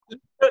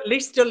at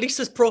least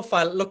Lisa's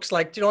profile looks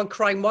like, on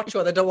Crime Watch,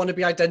 where they don't want to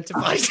be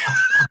identified.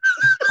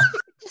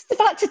 Just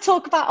about to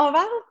talk about our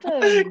album.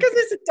 Because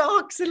it's a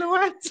dark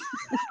silhouette.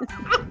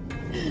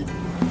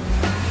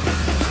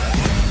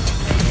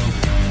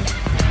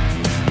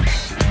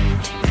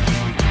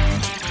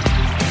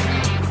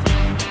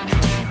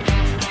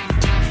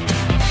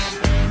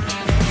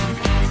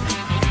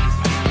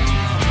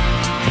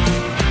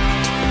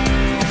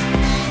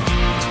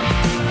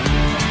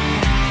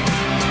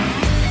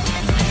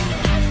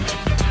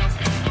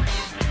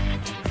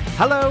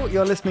 Hello,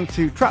 you're listening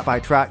to Track by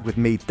Track with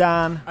me,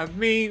 Dan. And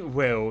me,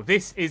 Will.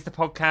 This is the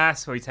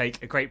podcast where we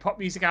take a great pop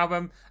music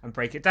album and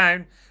break it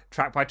down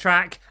track by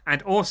track.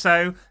 And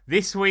also,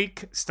 this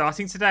week,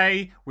 starting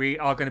today, we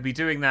are going to be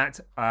doing that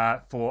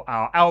for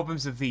our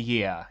albums of the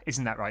year.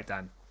 Isn't that right,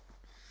 Dan?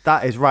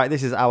 That is right.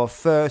 This is our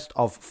first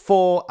of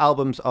 4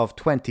 albums of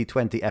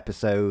 2020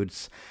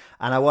 episodes.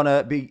 And I want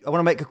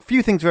to make a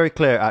few things very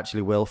clear,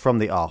 actually, Will, from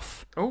the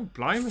off. Oh,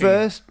 blimey.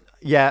 First,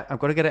 yeah, I've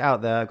got to get it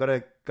out there. I've got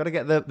to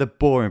get the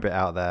boring bit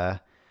out there.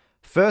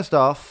 First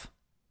off,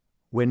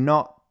 we're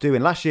not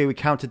doing... Last year, we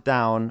counted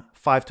down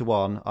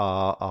 5-1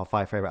 our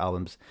 5 favourite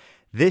albums.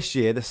 This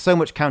year, there's so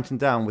much counting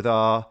down with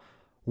our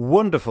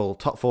wonderful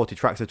top 40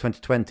 tracks of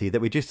 2020 that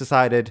we just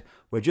decided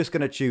we're just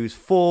going to choose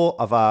 4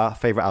 of our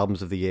favourite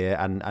albums of the year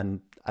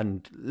and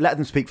let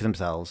them speak for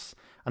themselves.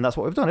 And that's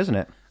what we've done, isn't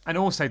it? And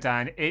also,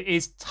 Dan, it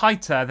is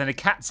tighter than a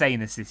cat's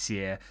anus this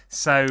year.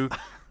 So...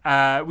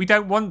 we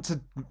don't want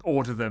to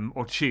order them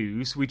or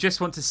choose. We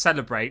just want to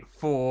celebrate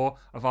 4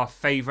 of our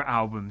favourite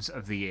albums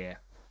of the year.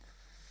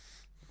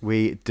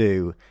 We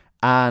do.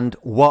 And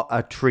what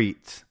a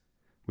treat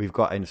we've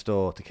got in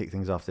store to kick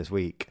things off this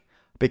week.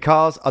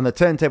 Because on the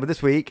turntable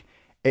this week,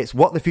 it's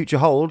What the Future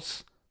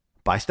Holds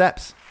by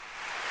Steps.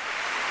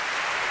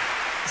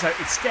 So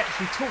it's Steps.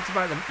 We talked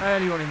about them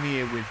early on in the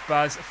year with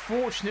Buzz.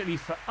 Fortunately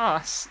for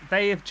us,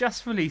 they have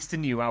just released a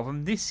new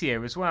album this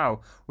year as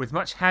well, with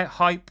much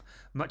hype,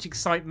 much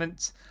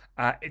excitement.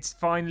 It's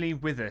finally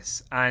with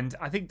us. And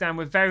I think, Dan,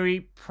 we're very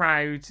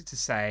proud to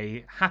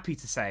say, happy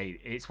to say,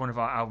 it's one of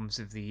our albums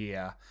of the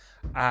year.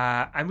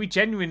 And we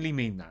genuinely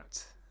mean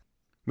that.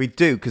 We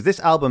do, because this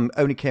album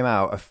only came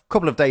out a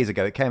couple of days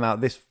ago. It came out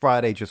this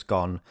Friday just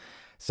gone.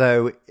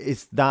 So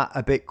is that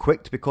a bit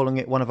quick to be calling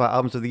it one of our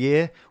albums of the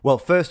year? Well,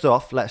 first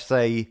off, let's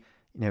say,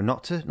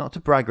 not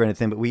to brag or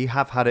anything, but we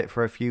have had it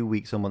for a few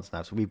weeks or months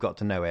now, so we've got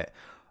to know it.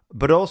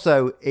 But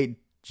also, it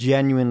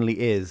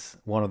genuinely is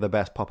one of the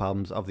best pop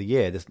albums of the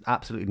year. There's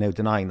absolutely no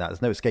denying that.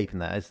 There's no escaping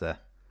that, is there?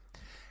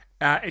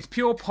 It's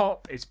pure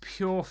pop. It's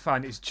pure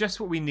fun. It's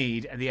just what we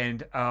need at the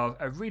end of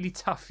a really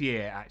tough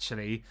year,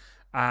 actually.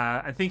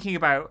 And thinking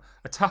about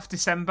a tough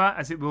December,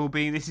 as it will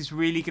be, this is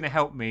really going to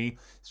help me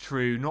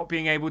through not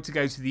being able to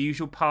go to the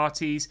usual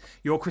parties.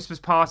 Your Christmas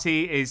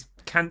party is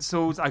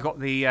cancelled. I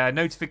got the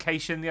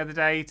notification the other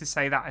day to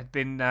say that had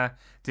been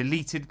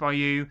deleted by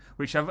you,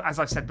 which, as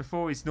I've said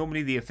before, is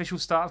normally the official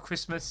start of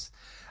Christmas.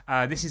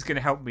 This is going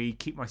to help me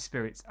keep my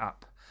spirits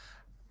up.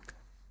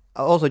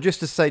 Also,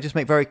 just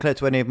make very clear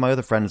to any of my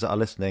other friends that are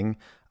listening,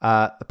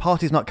 the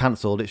party's not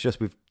cancelled. It's just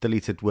we've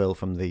deleted Will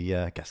from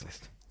the guest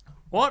list.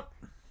 What?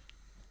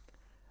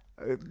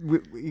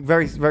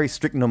 Very, very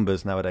strict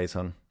numbers nowadays,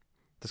 hon.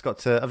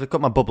 I've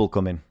got my bubble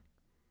coming.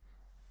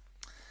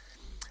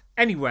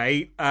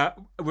 Anyway,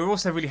 we're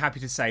also really happy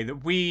to say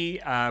that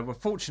we were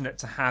fortunate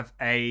to have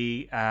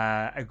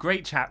a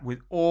great chat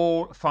with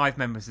all 5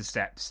 members of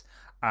Steps,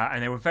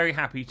 and they were very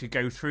happy to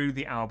go through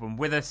the album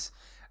with us,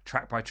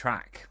 track by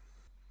track.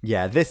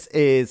 Yeah, this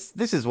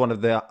is one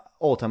of the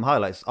all-time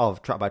highlights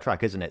of Track by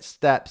Track, isn't it?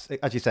 Steps,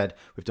 as you said,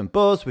 we've done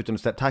Buzz, we've done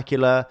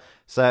Steptacular,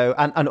 so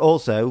and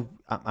also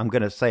I'm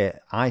going to say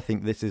it, I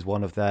think this is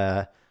one of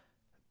their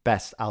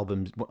best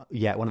albums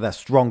yet, one of their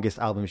strongest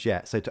albums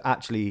yet. So to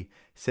actually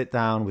sit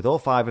down with all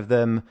 5 of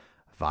them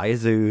via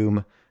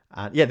Zoom,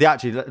 and they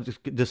actually,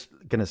 just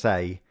going to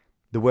say,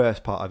 the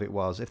worst part of it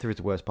was, if there is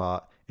a worst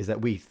part, is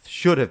that we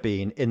should have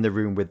been in the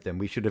room with them.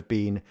 We should have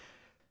been,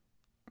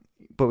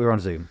 but we were on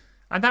Zoom.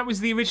 And that was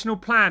the original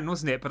plan,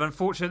 wasn't it? But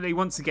unfortunately,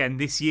 once again,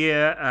 this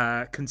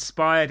year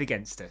conspired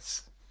against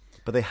us.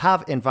 But they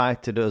have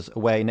invited us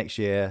away next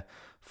year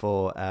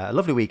for a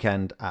lovely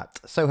weekend at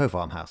Soho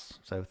Farmhouse.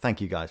 So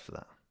thank you guys for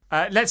that.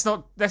 Let's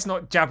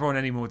not jabber on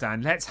anymore,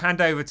 Dan. Let's hand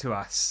over to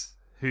us,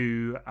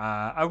 who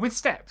are with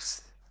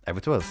Steps. Over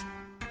to us.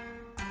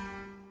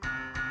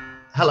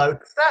 Hello,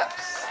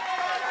 Steps.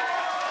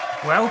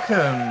 Welcome.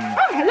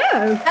 Oh,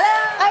 hello.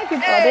 Hello,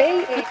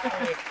 everybody.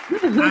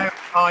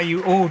 How are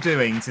you all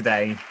doing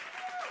today?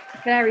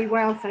 Very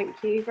well,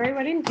 thank you. Very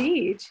well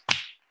indeed.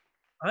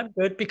 I'm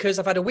good because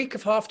I've had a week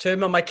of half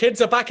term and my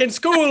kids are back in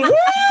school.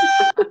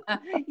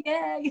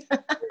 Yay!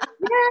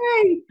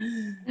 Yay!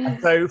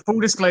 So, full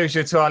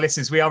disclosure to our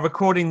listeners, we are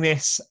recording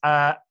this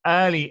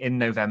early in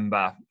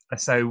November.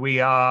 So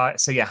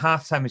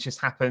half term has just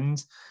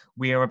happened.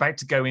 We are about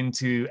to go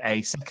into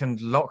a second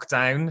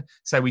lockdown,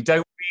 so we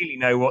don't really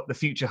know what the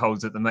future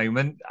holds at the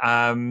moment.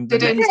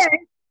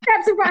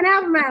 Steps have got an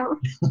album out.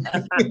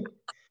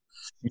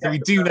 So we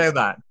do know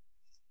that.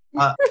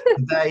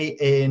 today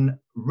in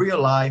real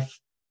life,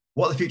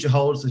 What the Future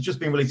Holds has just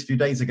been released a few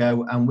days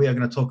ago, and we are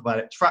going to talk about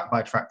it track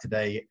by track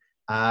today.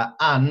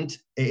 And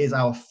it is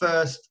our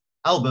first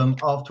album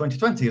of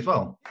 2020 as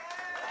well.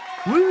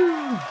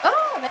 Woo!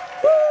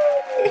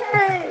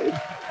 Yay!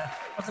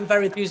 Wasn't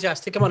very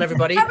enthusiastic. Come on,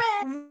 everybody.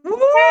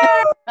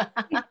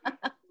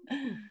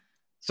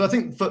 So I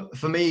think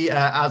for me,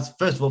 as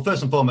first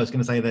and foremost,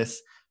 going to say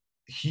this,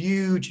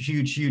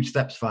 huge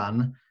Steps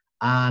fan.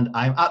 And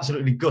I'm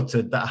absolutely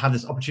gutted that I have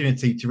this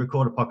opportunity to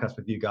record a podcast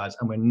with you guys,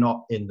 and we're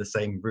not in the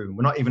same room.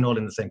 We're not even all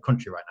in the same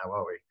country right now,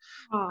 are we?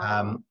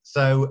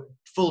 So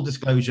full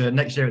disclosure,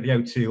 next year at the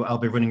O2, I'll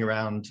be running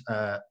around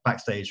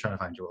backstage trying to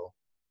find you all.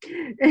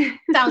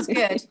 Sounds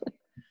good.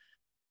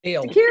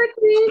 Deal.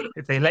 Security.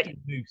 If they let you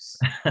loose.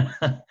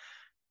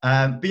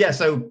 But yeah,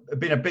 so I've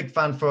been a big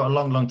fan for a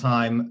long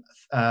time.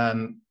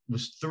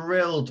 Was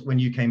thrilled when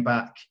you came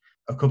back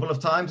a couple of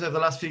times over the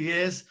last few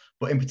years,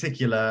 but in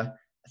particular,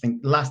 I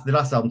think the last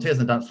album, Tears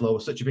on the Dance Floor,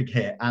 was such a big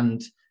hit,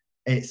 and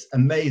it's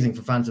amazing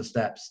for fans of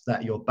Steps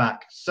that you're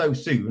back so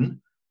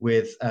soon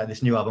with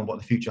this new album, What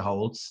the Future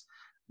Holds,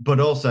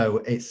 but also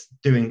it's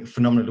doing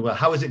phenomenally well.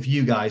 How is it for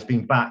you guys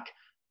being back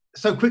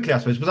so quickly, I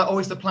suppose? Was that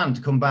always the plan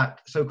to come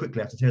back so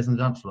quickly after Tears on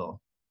the Dance Floor?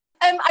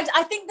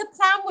 I think the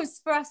plan was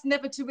for us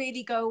never to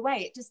really go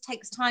away. It just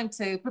takes time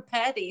to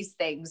prepare these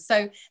things.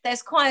 So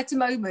there's quieter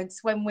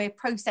moments when we're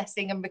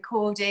processing and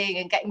recording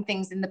and getting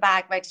things in the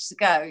bag ready to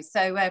go.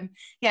 So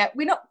yeah,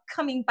 we're not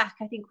coming back.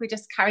 I think we're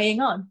just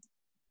carrying on.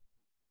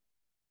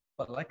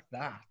 But like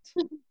that.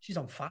 She's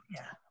on fire.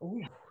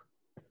 Ooh.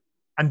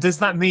 And does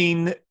that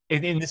mean,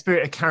 in the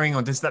spirit of carrying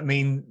on, does that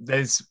mean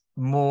there's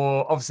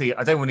more? Obviously,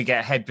 I don't want to get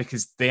ahead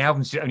because the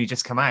album's only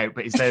just come out,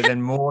 but is there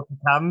then more to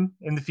come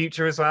in the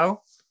future as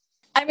well?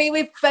 I mean,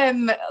 we've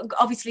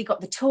obviously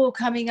got the tour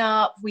coming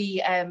up.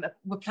 We're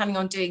planning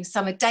on doing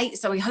summer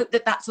dates, so we hope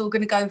that that's all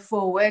going to go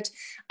forward.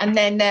 And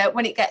then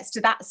when it gets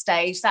to that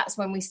stage, that's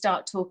when we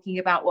start talking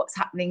about what's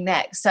happening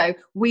next. So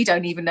we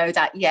don't even know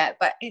that yet,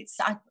 but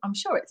I'm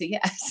sure it's a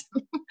yes.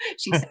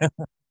 She's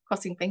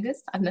crossing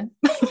fingers. I don't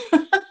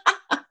know.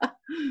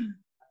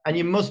 And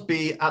you must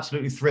be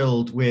absolutely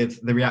thrilled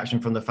with the reaction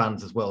from the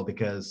fans as well,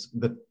 because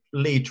the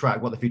lead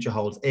track, What the Future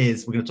Holds,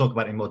 we're going to talk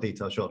about it in more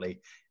detail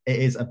shortly. It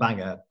is a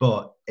banger,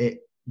 but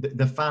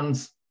the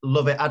fans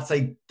love it.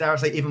 Dare I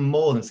say, even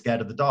more than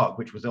Scared of the Dark,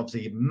 which was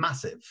obviously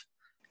massive.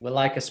 We're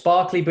like a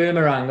sparkly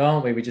boomerang,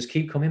 aren't we? We just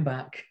keep coming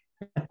back.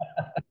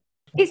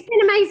 It's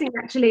been amazing,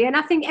 actually. And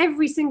I think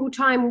every single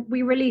time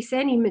we release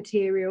any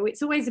material,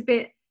 it's always a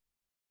bit,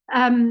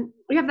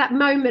 we have that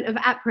moment of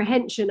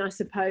apprehension, I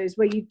suppose,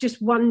 where you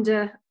just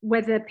wonder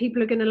whether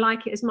people are going to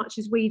like it as much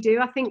as we do.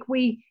 I think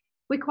we're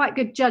quite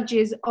good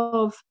judges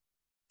of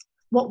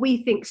what we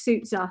think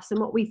suits us and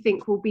what we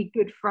think will be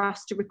good for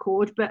us to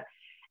record. But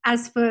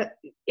as for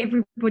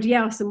everybody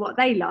else and what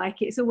they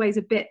like, it's always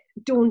a bit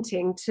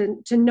daunting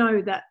to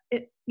know that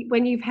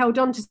when you've held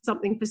on to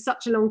something for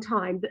such a long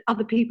time, that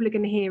other people are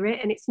going to hear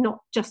it and it's not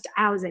just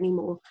ours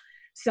anymore.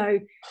 So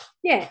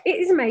yeah, it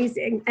is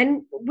amazing.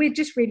 And we're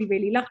just really,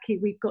 really lucky.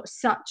 We've got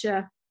such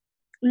a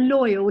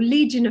loyal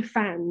legion of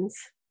fans.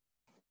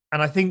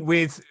 And I think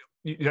with,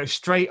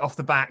 straight off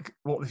the back,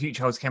 What the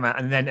Future Holds came out,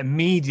 and then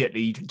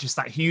immediately just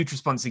that huge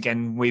response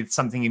again with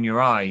Something in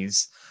Your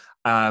Eyes,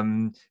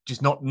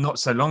 just not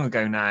so long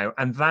ago now.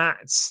 And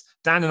that's,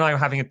 Dan and I were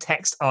having a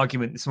text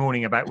argument this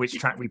morning about which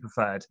track we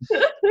preferred.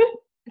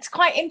 It's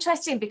quite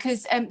interesting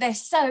because they're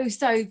so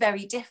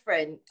very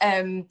different.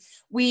 When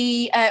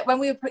we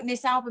were putting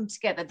this album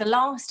together, the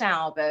last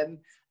album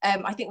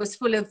I think was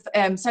full of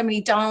so many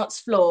dance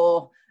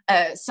floor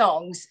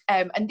songs,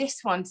 and this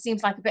one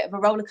seems like a bit of a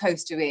roller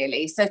coaster,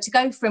 really. So to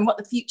go from What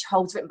the Future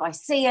Holds, written by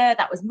Sia,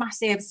 that was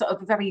massive, sort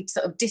of very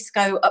sort of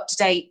disco,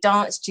 up-to-date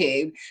dance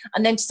tune,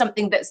 and then to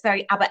something that's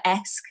very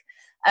ABBA-esque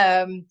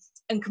and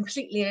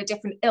completely in a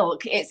different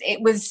ilk.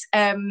 It was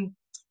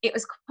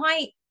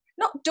quite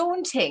not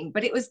daunting,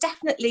 but it was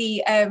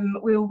definitely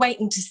we were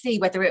waiting to see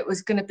whether it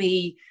was going to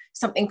be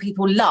something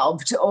people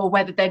loved or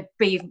whether they'd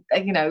be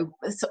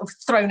sort of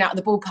thrown out of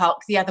the ballpark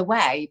the other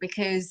way,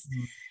 because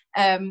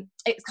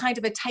it's kind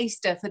of a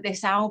taster for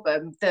this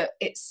album that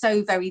it's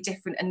so very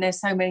different and there's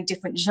so many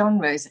different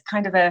genres.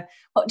 Kind of a,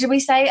 what do we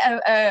say?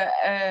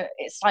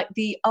 It's like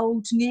the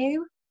old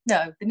new?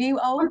 No, the new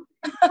old?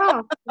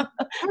 Oh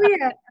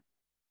yeah.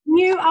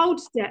 New old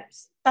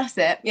Steps. That's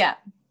it, yeah.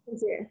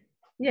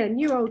 Yeah,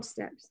 new old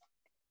Steps.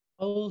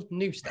 Old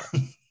new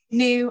Steps.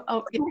 New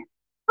old. Yeah.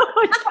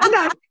 I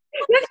know.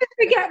 Let's just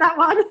forget that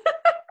one.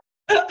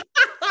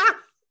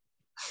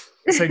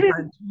 So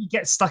you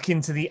get stuck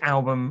into the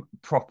album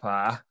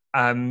proper.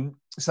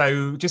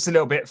 So just a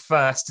little bit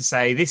first to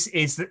say,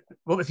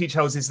 What the Future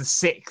Holds is the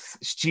 6th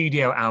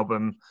studio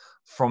album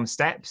from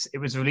Steps. It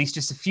was released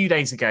just a few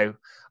days ago.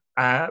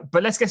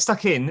 But let's get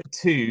stuck in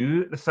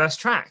to the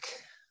first track.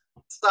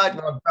 Side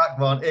one, track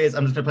one is,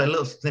 I'm just going to play a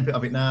little snippet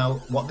of it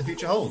now, What the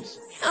Future Holds.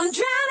 I'm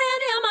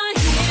drowning in my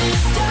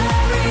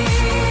history,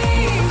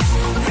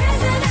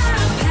 prisoner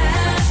of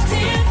past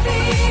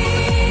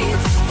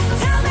defeats.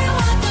 Tell me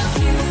what the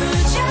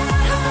future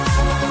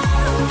holds.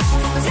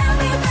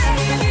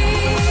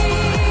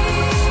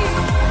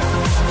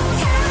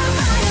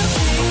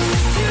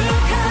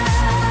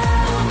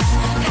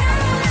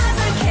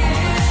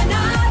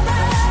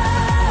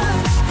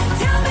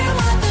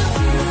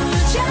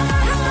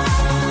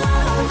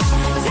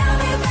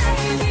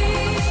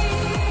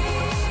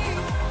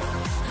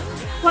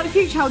 What the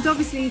Future Holds,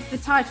 obviously the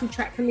title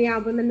track from the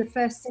album and the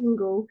first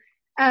single.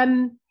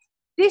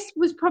 This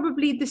was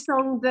probably the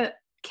song that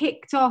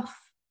kicked off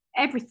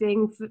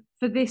everything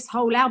for this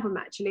whole album,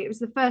 actually. It was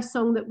the first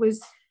song that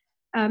was,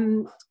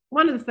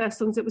 one of the first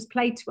songs that was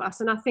played to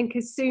us. And I think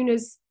as soon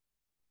as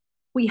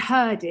we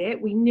heard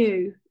it, we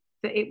knew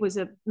that it was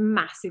a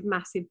massive,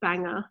 massive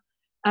banger.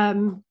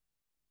 And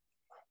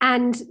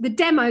the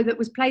demo that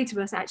was played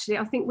to us, actually,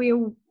 I think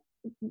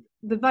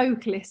the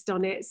vocalist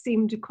on it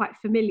seemed quite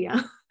familiar.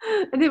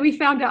 And then we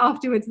found out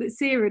afterwards that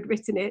Sia had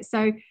written it.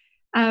 So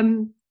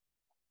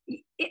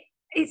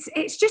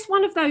it's just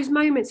one of those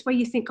moments where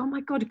you think, oh my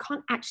God, I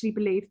can't actually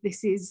believe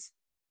this is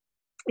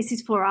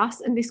for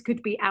us and this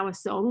could be our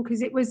song.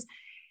 Because it was,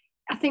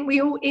 I think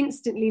we all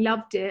instantly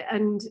loved it.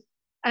 And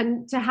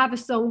to have a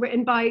song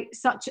written by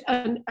such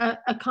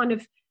a kind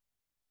of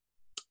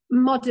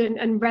modern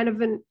and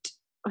relevant,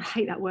 I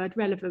hate that word,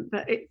 relevant,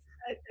 but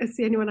it's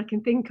the only one I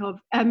can think of,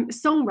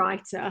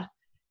 songwriter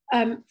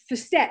for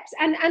Steps,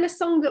 and a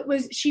song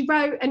that she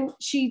wrote, and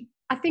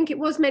I think it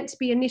was meant to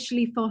be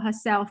initially for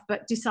herself,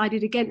 but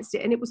decided against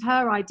it, and it was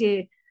her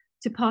idea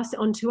to pass it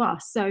on to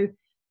us. So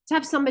to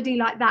have somebody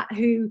like that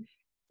who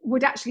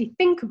would actually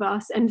think of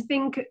us and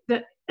think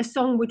that a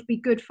song would be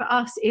good for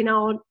us in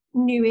our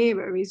new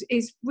era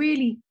is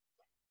really,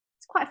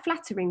 it's quite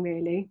flattering,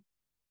 really.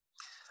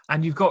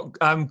 And you've got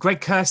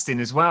Greg Kurstin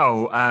as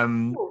well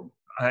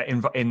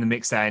in the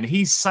mix there, and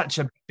he's such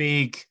a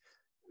big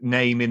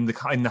name in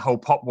the whole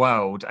pop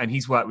world, and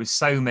he's worked with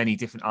so many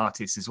different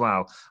artists as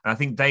well. And I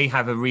think they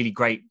have a really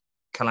great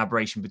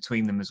collaboration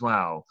between them as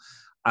well.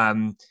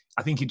 I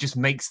think it just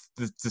makes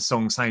the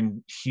song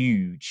sound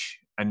huge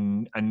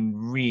and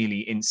really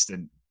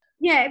instant.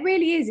 Yeah, it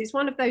really is. It's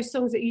one of those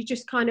songs that you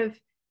just kind of,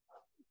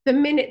 the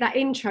minute that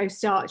intro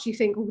starts, you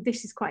think, oh,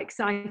 this is quite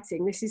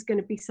exciting. This is going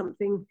to be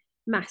something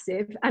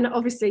massive. And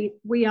obviously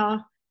we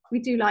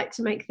do like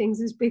to make things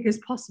as big as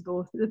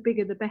possible. The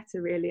bigger the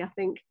better, really. I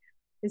think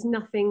there's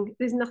nothing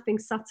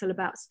subtle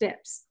about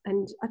Steps,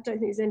 and I don't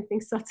think there's anything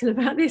subtle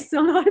about this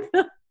song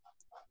either.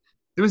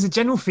 There was a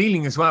general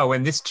feeling as well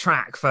when this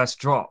track first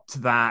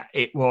dropped that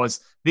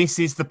this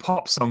is the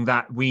pop song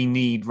that we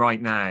need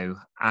right now,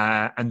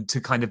 and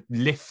to kind of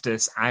lift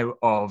us out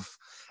of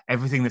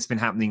everything that's been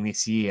happening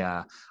this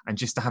year, and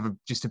just to have a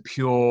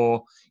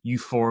pure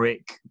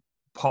euphoric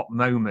pop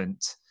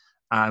moment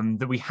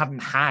that we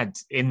hadn't had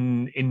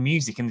in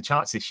music in the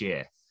charts this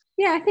year.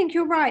 Yeah, I think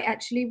you're right.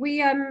 Actually,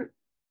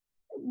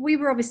 we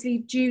were obviously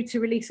due to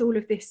release all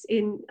of this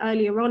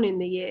earlier on in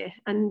the year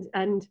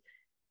and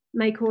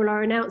make all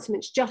our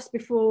announcements just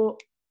before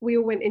we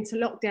all went into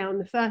lockdown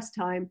the first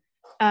time.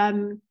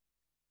 And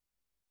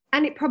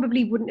it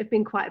probably wouldn't have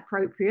been quite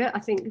appropriate. I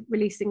think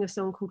releasing a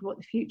song called What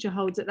the Future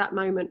Holds at that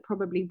moment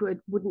probably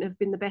wouldn't have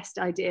been the best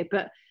idea.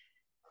 But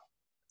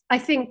I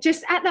think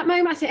just at that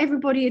moment, I think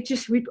everybody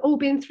we'd all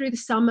been through the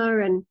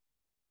summer and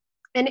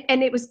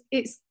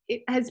it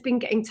has been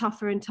getting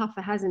tougher and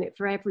tougher, hasn't it,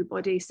 for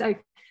everybody? So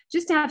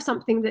just to have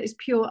something that is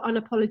pure,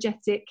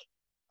 unapologetic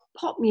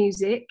pop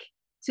music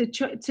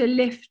to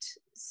lift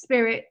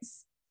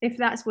spirits, if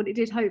that's what it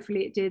did,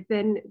 hopefully it did,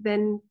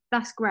 then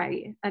that's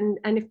great. And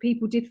if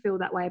people did feel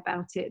that way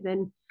about it,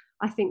 then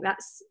I think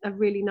that's a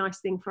really nice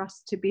thing for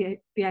us to be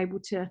able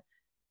to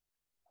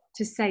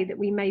say that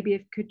we maybe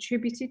have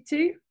contributed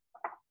to.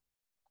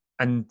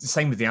 And the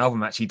same with the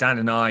album, actually. Dan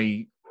and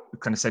I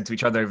kind of said to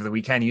each other over the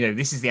weekend,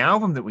 this is the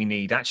album that we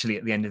need actually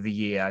at the end of the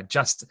year.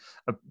 Just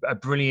a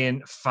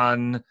brilliant,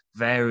 fun,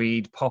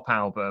 varied pop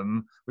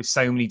album with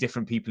so many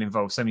different people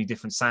involved, so many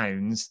different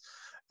sounds,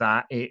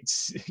 that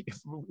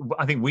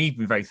I think we've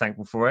been very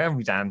thankful for it, haven't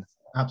we, Dan?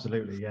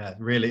 Absolutely, yeah,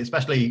 really,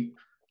 especially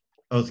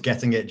us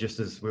getting it just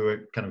as we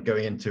were kind of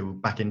going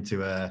back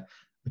into a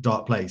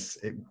dark place.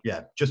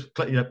 Just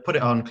put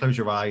it on, close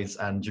your eyes,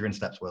 and you're in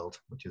Steps world,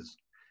 which is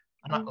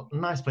a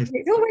nice place.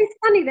 It's always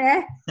sunny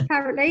there,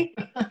 apparently.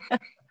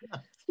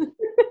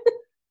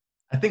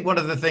 I think one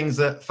of the things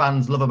that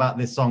fans love about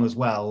this song as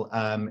well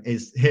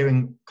is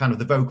hearing kind of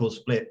the vocals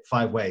split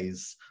 5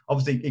 ways.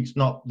 Obviously, it's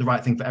not the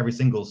right thing for every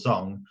single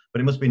song, but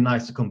it must be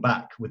nice to come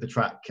back with the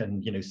track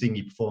and, seeing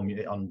you perform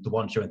it on the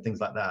One Show and things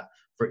like that,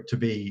 for it to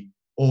be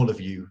all of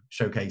you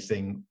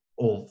showcasing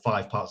all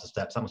 5 parts of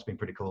Steps. That must have been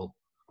pretty cool.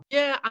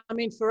 Yeah, I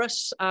mean, for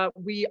us,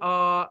 we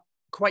are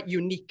quite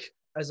unique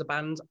as a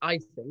band, I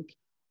think,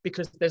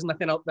 because there's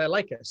nothing out there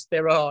like us.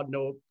 There are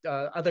no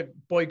other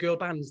boy-girl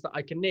bands that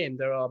I can name.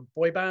 There are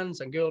boy bands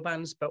and girl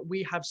bands, but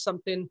we have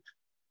something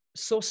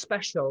so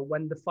special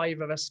when the 5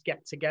 of us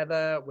get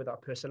together with our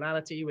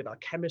personality, with our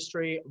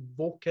chemistry,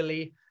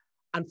 vocally,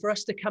 and for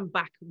us to come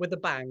back with a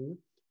bang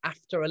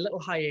after a little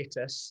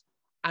hiatus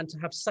and to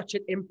have such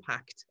an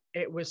impact,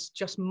 it was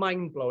just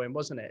mind-blowing,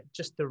 wasn't it?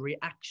 Just the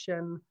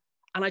reaction.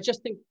 And I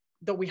just think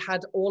that we had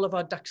all of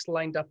our ducks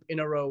lined up in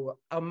a row.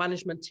 Our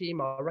management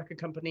team, our record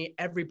company,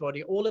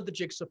 everybody, all of the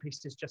jigsaw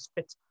pieces just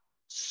fit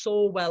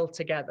so well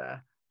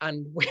together.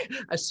 And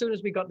as soon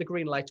as we got the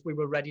green light, we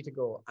were ready to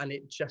go. And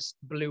it just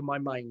blew my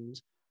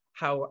mind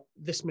how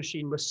this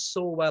machine was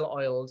so well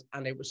oiled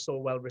and it was so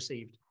well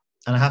received.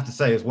 And I have to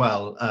say as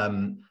well,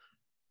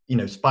 you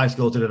know, Spice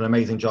Girls did an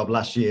amazing job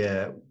last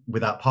year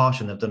without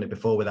Parsha, and they've done it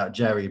before without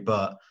Jerry.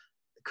 But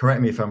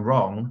correct me if I'm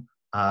wrong.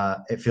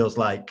 It feels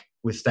like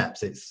with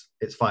Steps, it's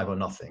 5 or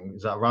nothing.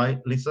 Is that right,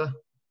 Lisa?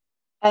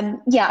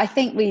 Yeah, I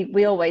think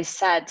we always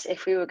said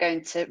if we were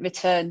going to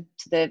return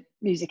to the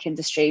music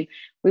industry,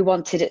 we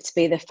wanted it to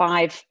be the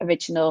 5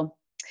 original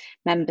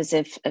members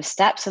of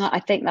Steps, and I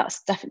think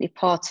that's definitely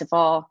part of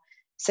our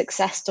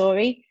success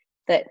story.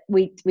 That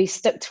we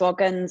stuck to our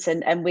guns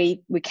and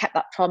we kept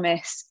that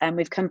promise, and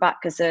we've come back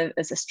as a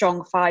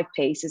strong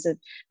 5-piece as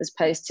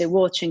opposed to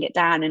watering it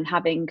down and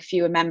having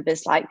fewer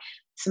members like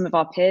some of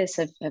our peers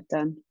have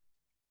done.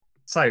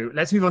 So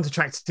let's move on to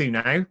track 2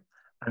 now.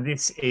 And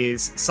this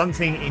is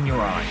Something in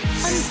Your Eyes.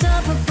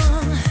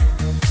 Unstoppable.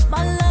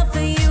 My love for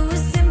you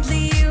is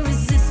simply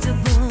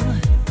irresistible.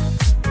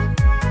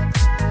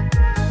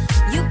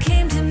 You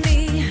came to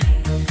me,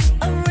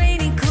 a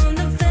rainy cold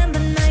November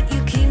night.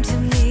 You came to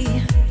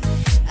me.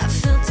 I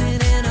felt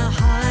it in a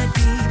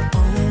heartbeat.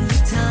 Only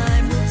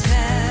time will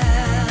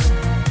tell.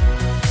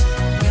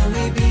 Will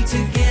we be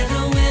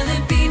together? Will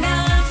it be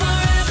now and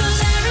forever?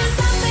 There is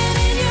something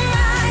in your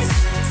eyes,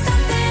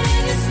 something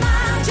in your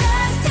smile.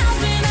 Just tells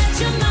me that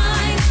you're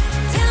mine.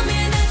 Tell me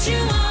that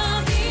you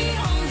are the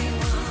only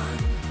one.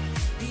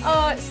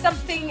 Oh,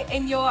 Something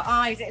in Your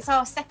Eyes. It's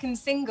our second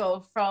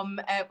single from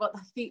What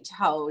the Future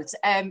Holds.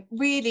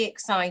 Really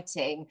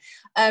exciting.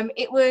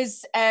 It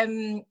was,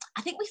 I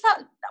think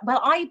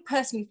I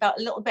personally felt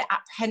a little bit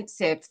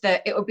apprehensive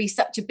that it would be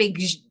such a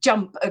big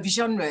jump of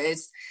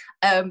genres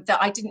that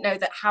I didn't know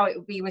that how it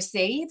would be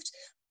received.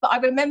 But I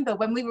remember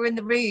when we were in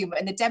the room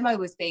and the demo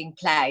was being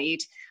played,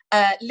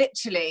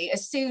 literally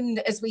as soon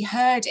as we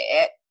heard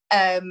it,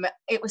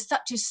 it was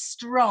such a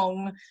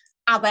strong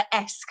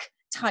ABBA-esque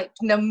type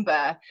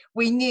number.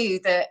 We knew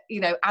that, you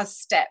know, as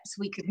Steps,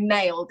 we could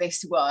nail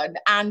this one,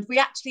 and we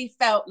actually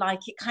felt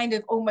like it kind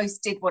of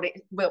almost did what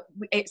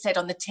it said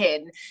on the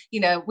tin.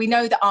 You know, we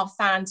know that our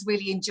fans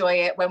really enjoy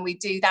it when we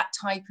do that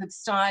type of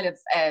style of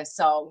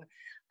song.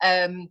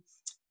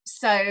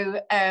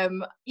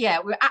 Yeah,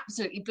 we were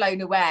absolutely blown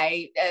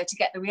away to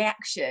get the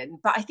reaction.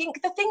 But I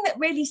think the thing that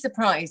really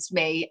surprised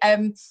me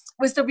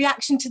was the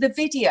reaction to the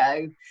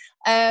video.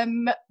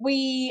 It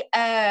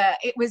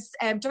was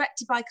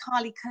directed by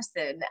Carly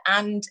Cusson,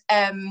 and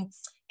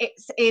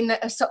it's in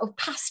a sort of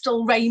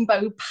pastel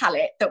rainbow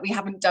palette that we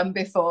haven't done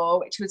before,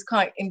 which was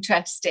quite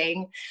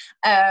interesting.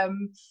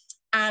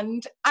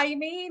 And I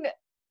mean,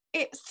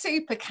 it's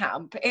super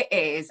camp, it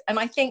is. And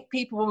I think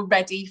people were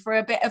ready for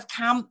a bit of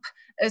camp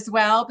as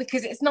well,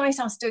 because it's nice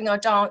us doing our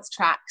dance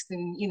tracks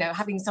and, you know,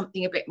 having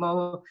something a bit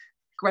more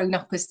grown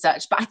up as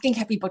such. But I think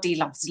everybody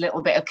loves a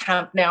little bit of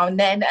camp now and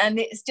then. And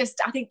it's just,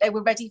 I think they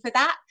were ready for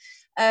that.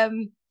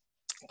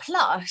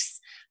 Plus,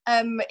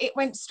 it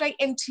went straight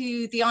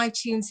into the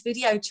iTunes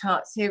video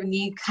charts here in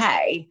the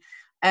UK.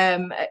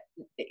 And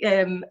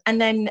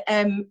then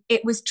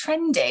it was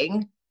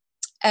trending.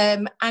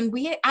 And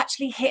we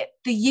actually hit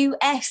the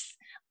US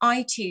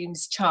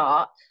iTunes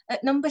chart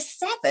at number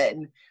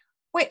 7,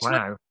 which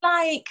was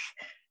like,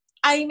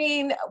 I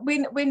mean,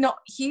 we're not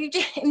huge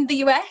in the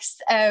US.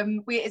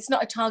 It's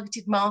not a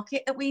targeted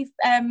market that we've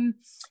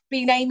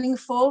been aiming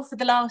for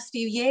the last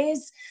few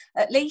years,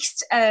 at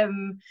least.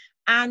 And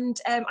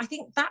I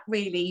think that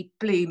really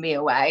blew me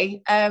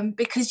away,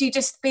 because you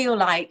just feel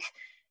like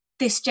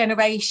this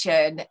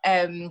generation,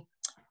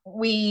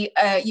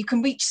 you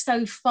can reach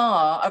so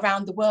far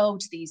around the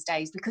world these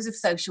days because of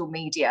social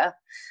media.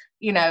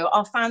 You know,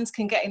 our fans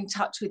can get in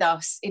touch with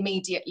us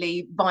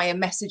immediately via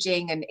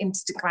messaging and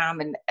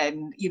Instagram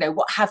and you know,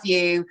 what have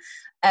you.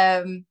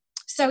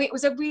 So it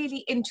was a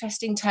really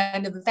interesting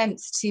turn of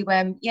events to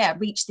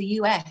reach the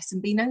US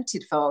and be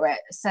noted for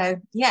it. So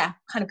yeah,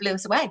 kind of blew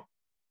us away.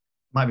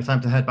 Might be time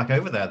to head back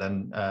over there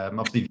then.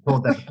 Obviously you've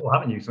toured there before,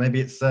 haven't you? So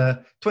maybe it's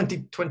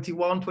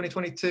 2021,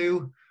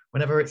 2022,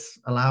 whenever it's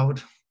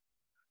allowed.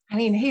 I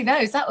mean, who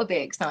knows? That would be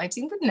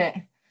exciting, wouldn't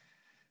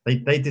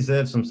it? They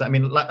deserve some. I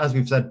mean, like, as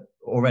we've said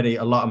already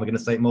a lot, and we're going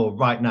to say more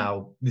right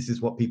now, this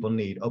is what people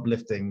need: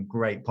 uplifting,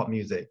 great pop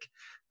music.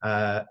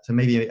 So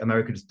maybe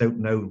America just don't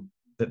know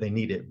that they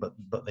need it, but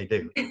they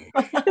do.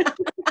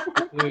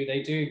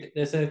 They do.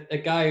 There's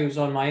a guy who was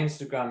on my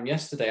Instagram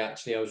yesterday,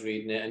 actually, I was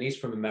reading it, and he's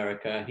from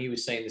America, and he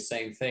was saying the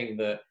same thing,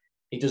 that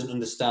he doesn't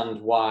understand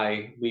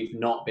why we've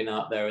not been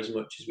out there as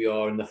much as we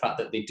are, and the fact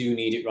that they do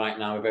need it right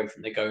now with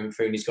everything they're going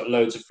through. And he's got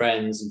loads of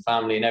friends and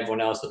family and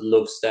everyone else that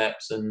loves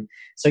Steps. And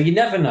so you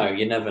never know.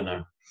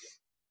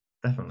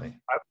 Definitely.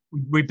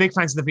 We're big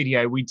fans of the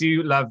video. We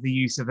do love the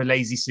use of a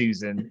lazy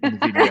Susan in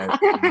the video.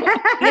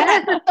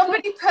 Yeah,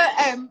 somebody put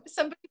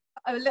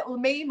a little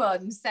meme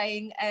on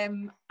saying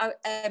I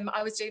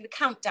was doing the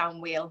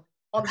countdown wheel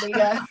on the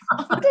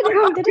on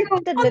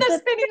the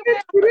spinning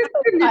wheel.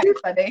 Quite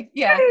funny.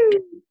 Yeah.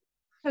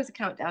 That was a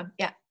countdown,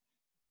 yeah.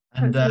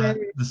 And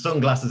the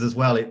sunglasses as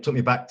well. It took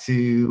me back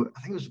to,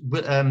 I think it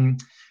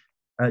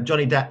was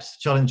Johnny Depp's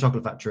Charlie and the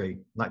Chocolate Factory,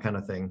 that kind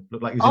of thing.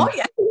 Looked like he was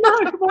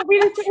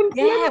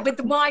yeah, with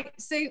the white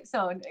suits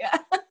on. Yeah.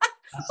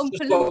 That's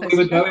just what we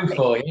were going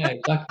for. Yeah,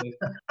 exactly.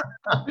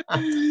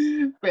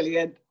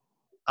 Brilliant.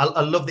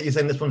 I love that you're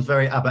saying this one's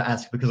very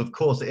ABBA-esque, because of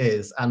course it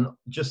is. And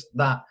just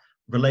that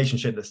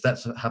relationship that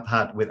Steps have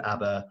had with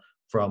ABBA,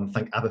 from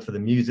Thank ABBA for the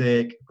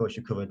Music, of course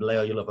you covered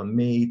Leo, You Love and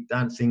Me,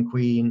 Dancing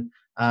Queen.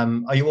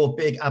 Are you all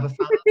big ABBA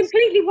fans? It's a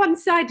completely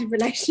one-sided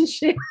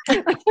relationship.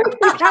 I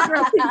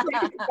don't think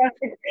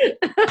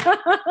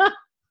ABBA.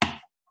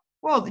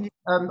 Well,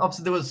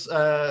 obviously there was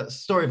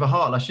Story of a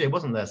Heart last year,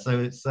 wasn't there? So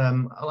it's I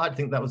like to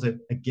think that was a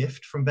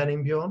gift from Benny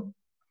and Bjorn.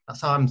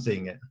 That's how I'm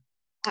seeing it.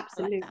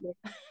 Absolutely.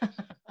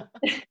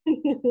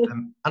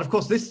 And of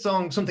course, this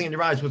song, Something in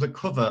Your Eyes, was a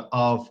cover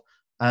of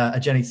a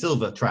Jenny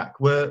Silver track.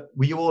 Were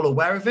you all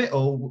aware of it,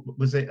 or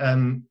was it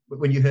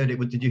when you heard it?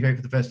 Did you hear it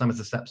for the first time as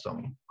a Step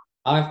song?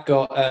 I've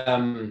got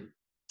a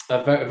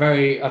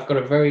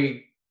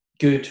very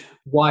good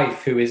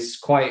wife who is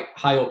quite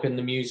high up in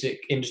the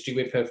music industry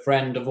with her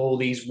friend of all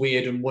these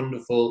weird and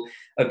wonderful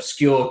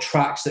obscure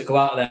tracks that go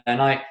out there,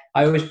 and I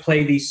always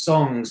play these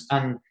songs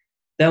and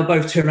they'll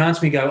both turn around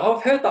to me and go, "Oh,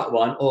 I've heard that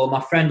one," or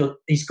my friend,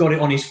 he's got it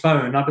on his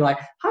phone, and I'll be like,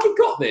 "How have you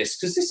got this?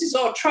 Because this is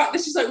our track,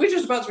 this is like, we're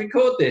just about to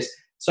record this."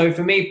 So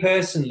for me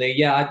personally,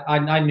 yeah,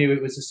 I knew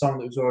it was a song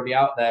that was already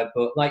out there,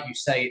 but like you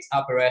say, it's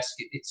ABBA-esque,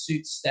 it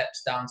suits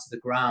Steps down to the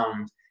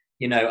ground,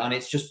 you know, and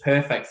it's just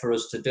perfect for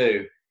us to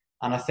do.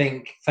 And I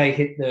think Faye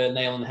hit the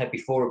nail on the head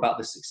before about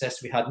the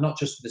success we had, not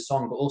just with the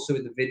song, but also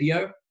with the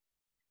video.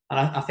 And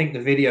I think the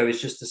video is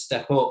just a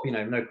step up, you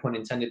know, no pun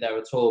intended there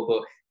at all,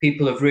 but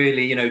people have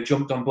really, you know,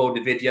 jumped on board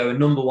the video, a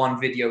 #1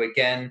 video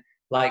again,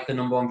 like the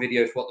 #1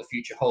 video for What the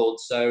Future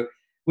Holds. So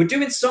we're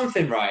doing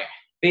something right,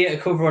 be it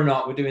a cover or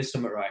not, we're doing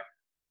something right.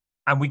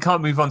 And we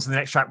can't move on to the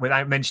next track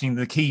without mentioning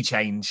the key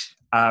change,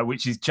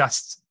 which is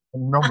just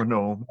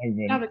phenomenal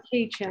moment. Have a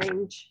key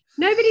change.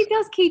 Nobody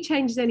does key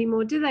changes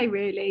anymore, do they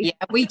really? Yeah,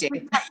 we do.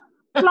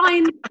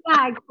 Flying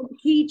flag for the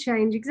key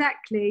change,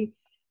 exactly.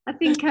 I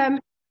think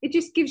it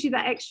just gives you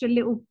that extra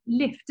little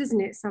lift, doesn't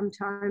it?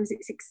 Sometimes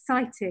it's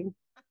exciting.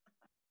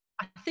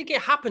 I think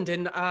it happened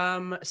in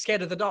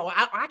Scared of the Dark.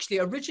 Actually,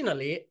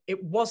 originally,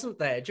 it wasn't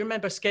there. Do you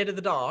remember Scared of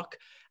the Dark?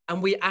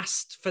 And we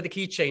asked for the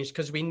key change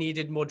because we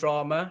needed more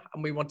drama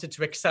and we wanted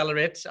to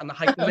accelerate and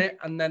heighten it.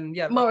 And then,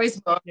 yeah, More is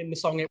more. in the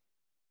song.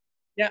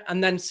 Yeah,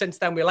 and then since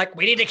then, we're like,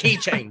 we need a key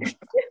change.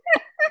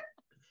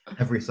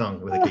 Every song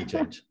with a key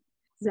change.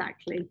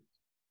 Exactly.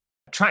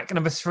 Track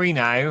number 3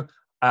 now,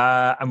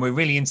 and we're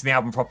really into the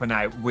album proper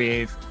now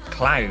with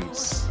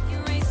Clouds. You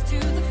race to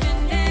the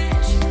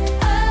finish.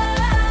 Oh,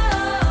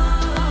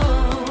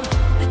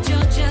 but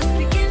you're just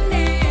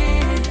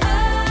beginning.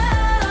 Oh,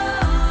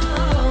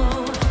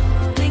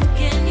 blink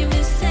and you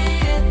miss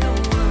it. The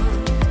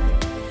world,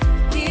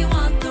 we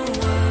want the world.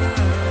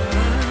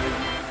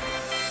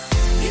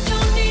 You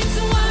don't need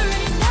to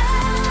worry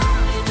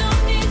now. You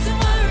don't need to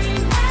worry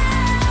now.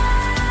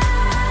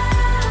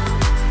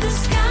 The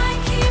sky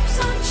keeps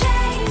on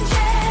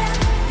changing.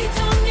 You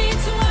don't need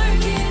to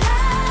work it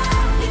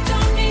out. You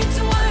don't need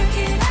to work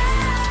it out.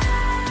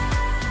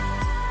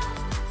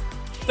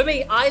 For me,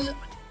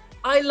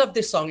 I love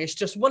this song. It's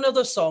just one of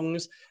those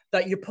songs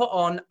that you put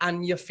on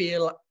and you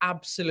feel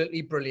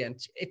absolutely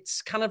brilliant.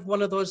 It's kind of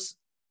one of those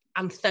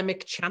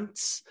anthemic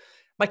chants.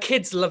 My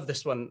kids love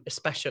this one,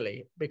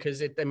 especially because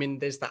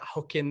there's that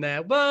hook in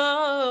there.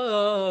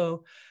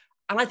 Whoa.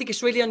 And I think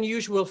it's really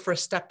unusual for a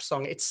Step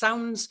song. It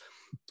sounds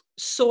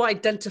so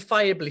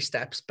identifiably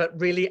Steps, but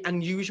really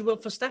unusual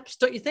for Steps,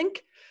 don't you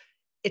think?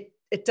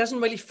 It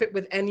doesn't really fit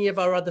with any of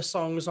our other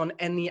songs on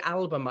any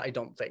album, I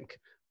don't think.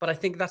 But I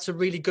think that's a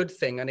really good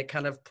thing, and it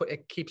kind of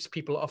it keeps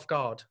people off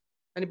guard.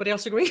 Anybody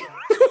else agree?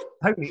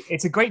 Totally.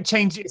 It's a great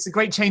change. It's a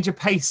great change of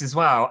pace as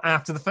well.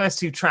 After the first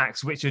 2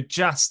 tracks, which are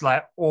just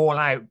like all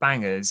out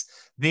bangers,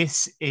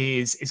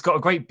 it's got a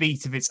great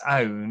beat of its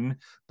own,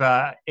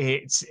 but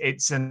it's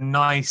a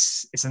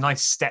nice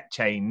step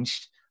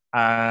change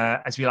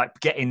as we like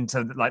get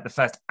into like the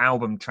first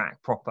album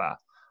track proper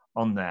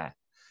on there.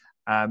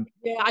 Yeah,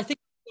 I think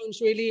it sounds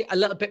really a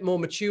little bit more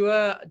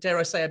mature, dare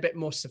I say, a bit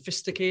more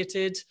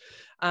sophisticated.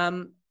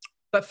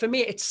 But for me,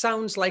 it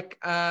sounds like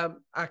a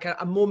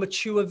more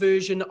mature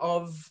version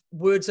of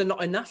Words Are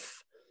Not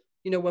Enough,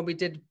 you know, when we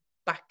did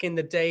back in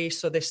the day.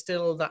 So there's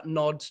still that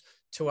nod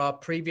to our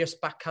previous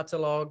back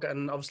catalogue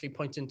and obviously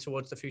pointing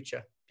towards the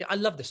future. Yeah, I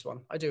love this one.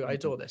 I do. I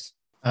adore this.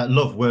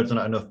 Love Words Are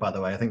Not Enough, by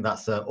the way. I think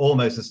that's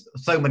almost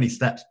so many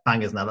Steps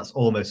bangers now. That's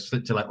almost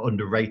such a like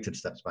underrated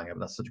Steps banger,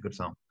 but that's such a good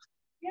song.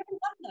 We haven't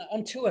done that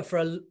on tour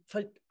for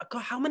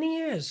God, how many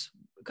years?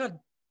 God,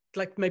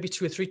 like maybe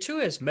 2 or 3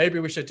 tours. Maybe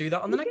we should do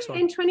that on the next one.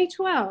 In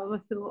 2012, I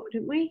thought,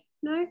 didn't we?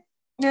 No?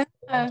 Yeah.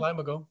 A long time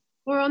ago.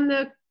 Or on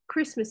the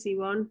Christmassy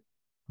one?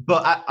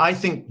 But I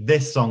think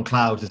this song,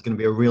 Clouds, is going to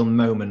be a real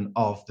moment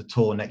of the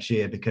tour next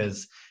year,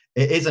 because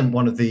it isn't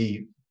one of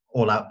the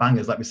all-out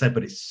bangers, like we said,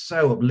 but it's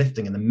so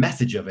uplifting, and the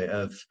message of it,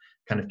 of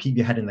kind of keep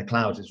your head in the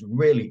clouds, is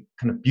really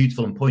kind of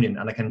beautiful and poignant,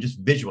 and I can just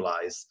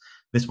visualize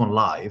this one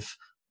live.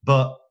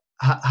 But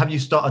have you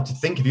started to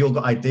think, have you all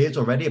got ideas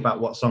already about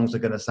what songs are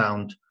going to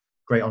sound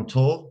great on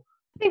tour?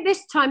 I think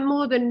this time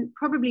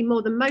probably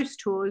more than most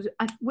tours,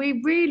 we're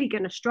really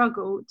going to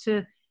struggle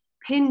to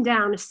pin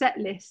down a set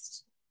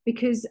list,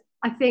 because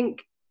I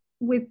think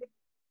with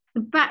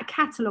the back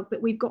catalogue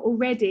that we've got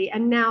already,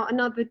 and now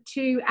another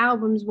 2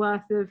 albums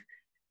worth of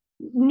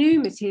new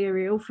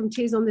material from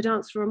Tears on the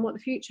Dance Floor and What the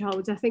Future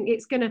Holds, I think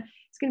it's gonna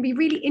be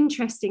really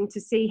interesting to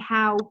see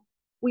how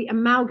we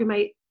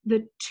amalgamate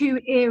the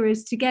 2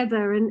 eras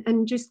together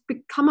and just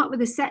come up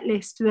with a set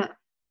list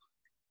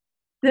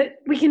that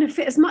we can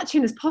fit as much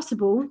in as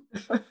possible.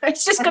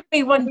 It's just going to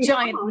be one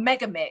giant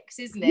mega mix,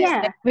 isn't it?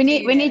 Yeah. We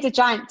need a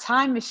giant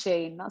time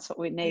machine. That's what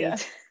we need.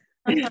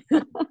 Yeah.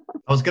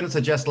 I was going to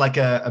suggest like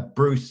a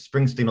Bruce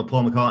Springsteen or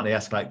Paul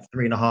McCartney-esque like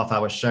 3.5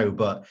 hour show,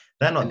 but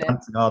they're not Brilliant.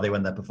 dancing, are they,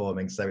 when they're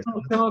performing? So it's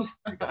Oh God.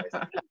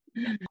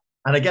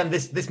 And again,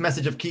 this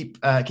message of keep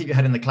your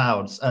head in the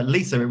clouds,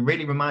 Lisa, it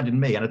really reminded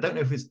me, and I don't know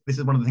if this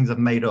is one of the things I've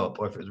made up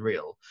or if it was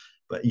real,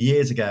 but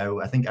years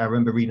ago, I think I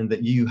remember reading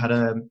that you had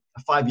a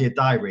 5-year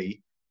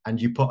diary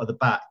and you put at the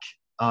back,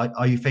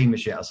 "Are you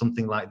famous yet?" or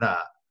something like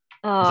that.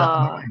 Is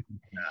that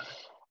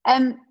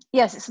right?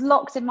 Yes, it's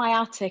locked in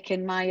my attic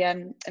in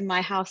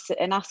my house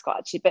in Ascot,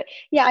 actually. But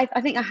yeah,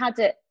 I think I had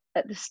it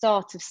at the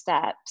start of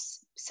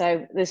Steps.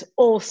 So there's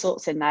all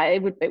sorts in there.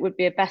 It would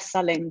be a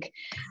best-selling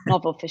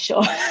novel for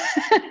sure.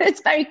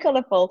 It's very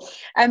colourful.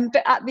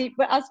 But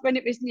as when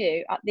it was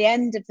new, at the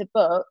end of the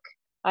book,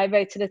 I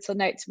wrote a little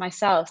note to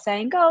myself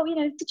saying, "Oh,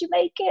 did you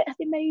make it? Have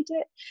you made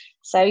it?"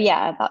 So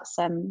yeah,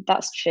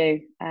 that's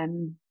true.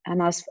 And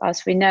as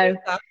we know,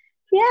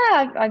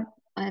 yeah,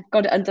 I've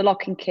got it under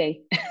lock and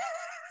key.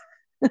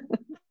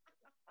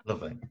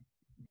 Lovely.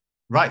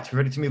 Right, we're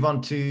ready to move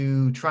on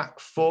to track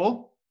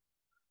 4.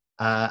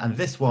 And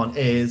this one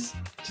is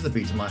To the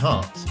Beat of My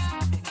Heart.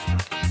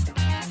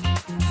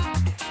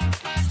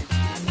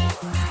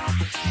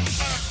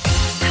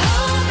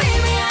 Oh,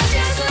 baby, I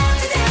just love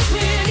to dance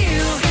with you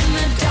in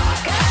the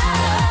dark.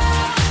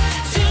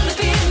 To the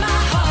beat of my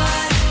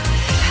heart.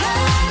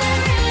 There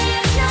really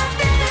is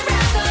nothing I'd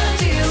rather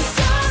do.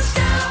 Don't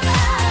stop.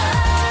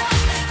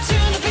 To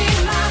the beat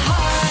of my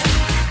heart.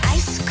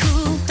 Ice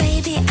cool,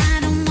 baby, I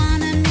don't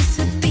wanna miss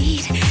a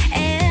beat.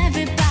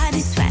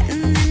 Everybody's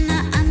sweating in the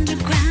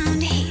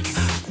underground heat.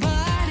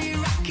 Body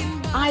rocking.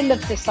 I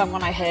loved this song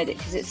when I heard it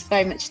because it's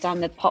very much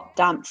down the pop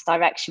dance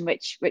direction,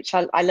 which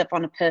I love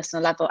on a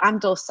personal level,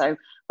 and also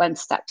when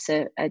Steps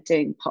are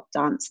doing pop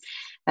dance.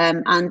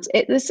 And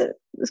there's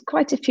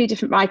quite a few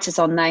different writers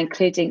on there,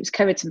 including, it was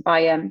co-written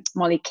by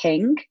Molly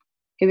King,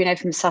 who we know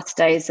from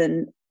Saturdays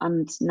and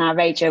now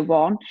Radio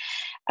 1.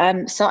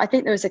 So I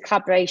think there was a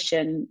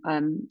collaboration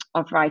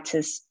of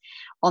writers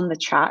on the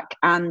track,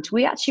 and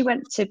we actually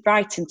went to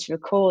Brighton to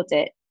record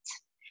it.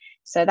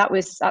 So that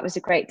was a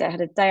great day. I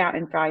had a day out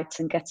in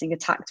Brighton, getting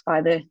attacked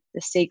by the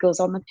seagulls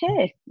on the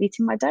pier,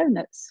 eating my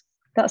donuts.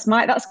 That's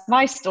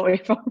my story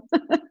from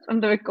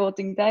the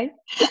recording day.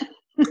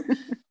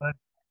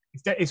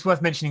 It's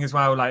worth mentioning as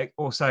well, like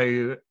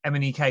also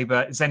M&EK,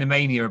 but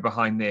Xenomania are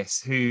behind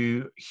this,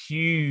 who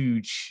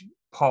huge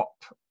pop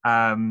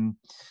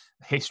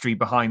history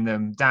behind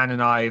them. Dan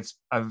and I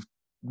have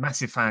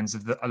massive fans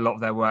of a lot of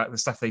their work, the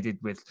stuff they did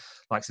with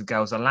likes of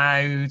Girls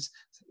Aloud,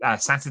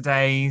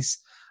 Saturdays,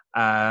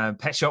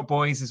 Pet Shop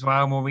Boys as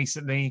well more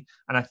recently,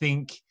 and I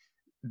think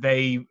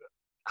they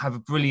have a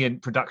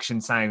brilliant production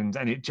sound,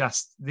 and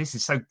this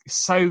is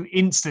so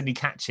instantly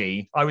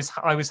catchy. I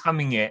was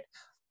humming it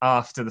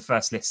after the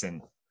first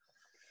listen.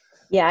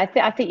 Yeah,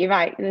 I think you're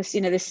right.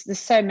 There's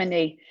so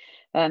many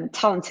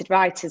talented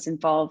writers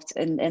involved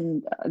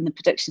in the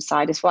production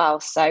side as well.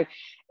 So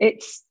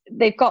it's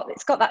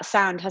got that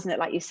sound, hasn't it?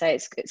 Like you say,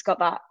 it's got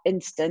that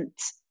instant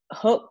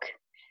hook.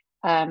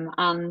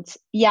 And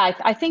yeah,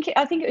 I think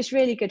it was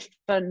really good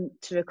fun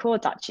to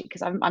record, actually,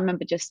 because I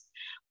remember just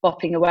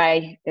bopping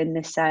away in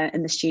the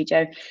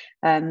studio.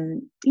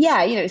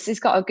 Yeah, it's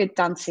got a good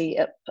dancey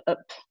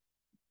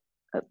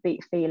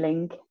upbeat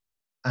feeling.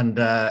 And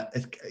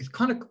it's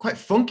kind of quite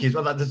funky as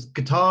well. Like there's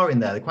guitar in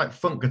there, quite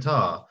funk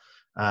guitar,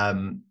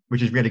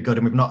 which is really good.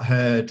 And we've not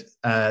heard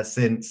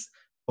since,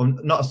 or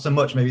not so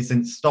much maybe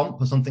since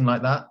Stomp or something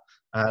like that.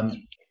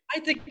 I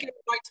think it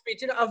might be.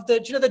 Do you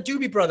know the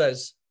Doobie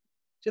Brothers?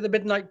 Do you know the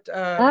Midnight? What's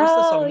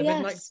the song? The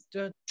yes.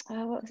 Midnight.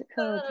 What was it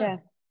called? Yeah.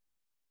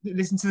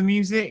 Listen to the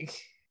music.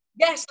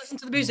 Yes, listen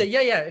to the music.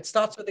 Yeah. It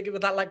starts with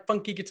that like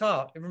funky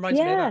guitar. It reminds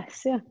me of that.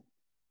 Yes. Yeah.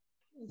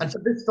 And so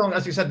this song,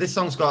 as you said, this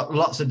song's got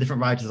lots of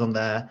different writers on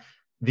there.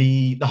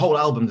 The whole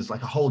album, there's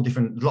like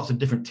lots of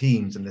different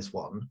teams in this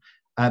one.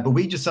 But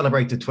we just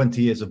celebrated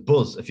 20 years of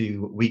Buzz a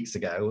few weeks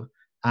ago,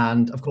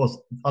 and of course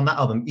on that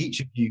album,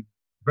 each of you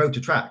wrote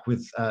a track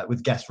with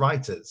guest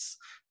writers.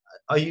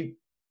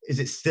 Was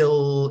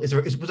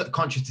it a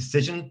conscious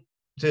decision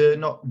to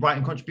not write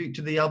and contribute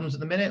to the albums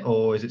at the minute,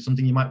 or is it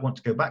something you might want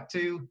to go back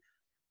to?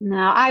 No,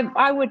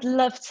 I would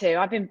love to.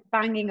 I've been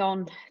banging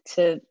on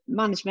to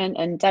management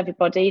and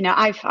everybody.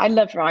 I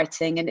love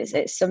writing, and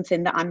it's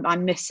something that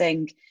I'm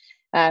missing.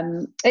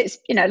 It's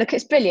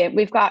it's brilliant.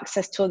 We've got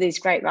access to all these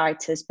great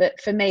writers, but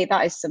for me,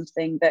 that is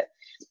something that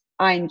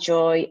I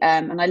enjoy,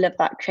 and I love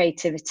that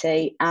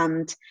creativity.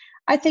 And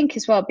I think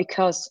as well,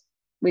 because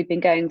we've been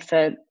going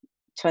for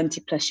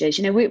 20 plus years,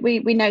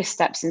 we know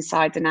Steps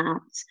inside and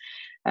out.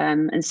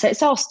 And so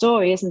it's our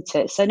story, isn't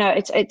it? So no,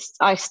 it's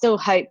I still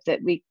hope that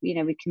we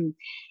can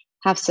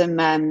have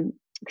some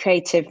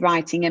creative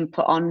writing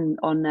input on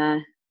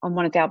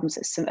one of the albums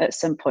at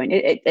some point.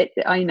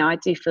 I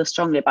do feel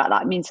strongly about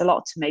that. It means a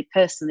lot to me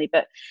personally,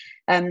 but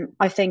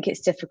I think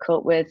it's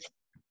difficult with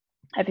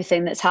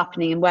everything that's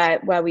happening and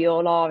where we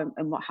all are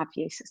and what have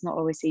you. So it's not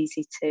always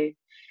easy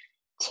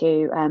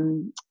to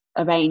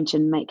arrange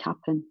and make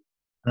happen.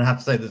 And I have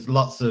to say, there's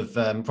lots of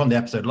from the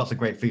episode, lots of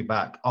great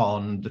feedback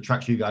on the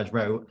tracks you guys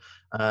wrote.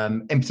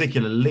 In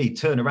particular, Lee,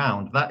 "Turn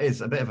Around." That is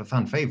a bit of a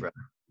fan favorite.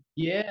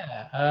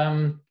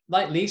 Yeah,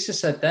 like Lisa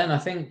said, then I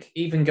think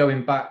even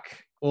going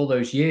back all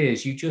those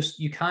years,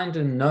 you kind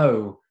of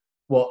know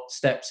what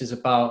Steps is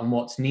about and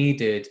what's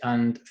needed.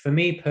 And for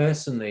me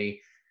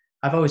personally,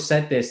 I've always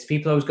said this.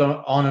 People always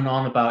go on and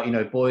on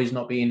about boys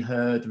not being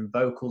heard and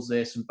vocals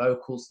this and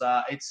vocals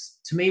that. It's,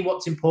 to me,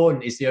 what's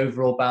important is the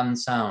overall band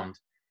sound.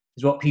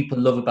 Is what people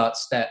love about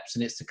Steps,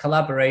 and it's the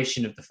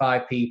collaboration of the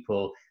 5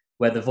 people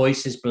where the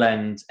voices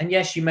blend. And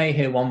yes, you may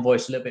hear one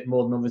voice a little bit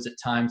more than others at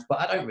times, but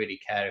I don't really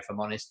care, if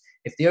I'm honest.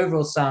 If the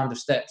overall sound of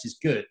Steps is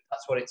good,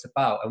 that's what it's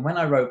about. And when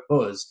I wrote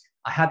Buzz,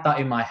 I had that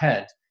in my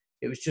head.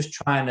 It was just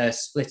trying to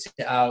split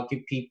it out,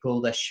 give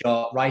people their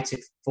shot, write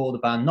it for the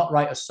band, not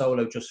write a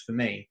solo just for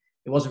me.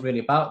 It wasn't really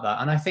about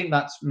that. And I think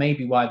that's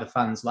maybe why the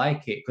fans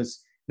like it,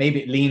 because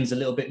maybe it leans a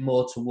little bit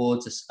more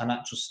towards an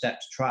actual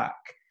Steps track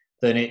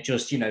than it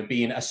just,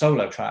 being a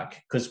solo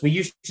track. Because we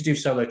used to do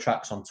solo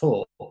tracks on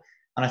tour.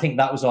 And I think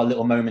that was our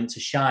little moment to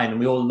shine. And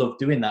we all love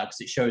doing that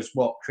because it shows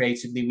what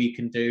creatively we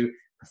can do,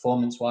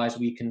 performance-wise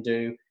we can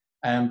do.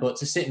 But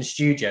to sit in the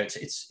studio,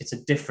 it's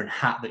a different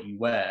hat that you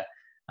wear.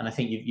 And I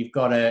think you've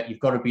got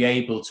to be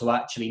able to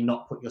actually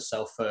not put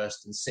yourself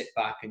first and sit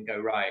back and go,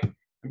 right,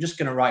 I'm just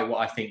going to write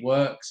what I think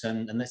works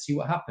and let's see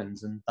what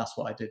happens. And that's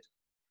what I did.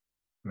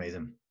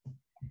 Amazing.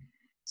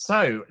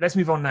 So let's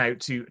move on now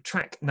to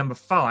track number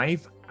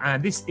 5,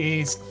 and this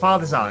is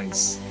Father's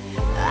Eyes.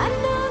 I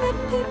know that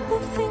people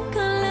think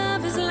our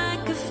love is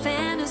like a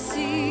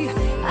fantasy.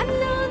 I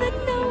know that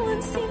no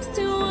one seems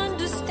to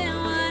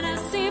understand what I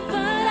see, but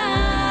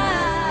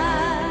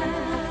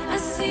I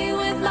see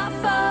with my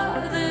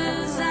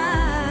father's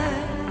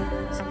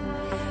eyes.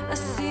 I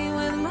see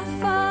with my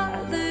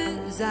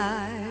father's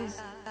eyes.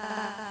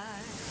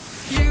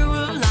 You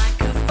were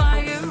like a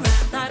fire and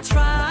I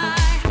try,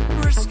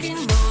 risking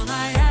all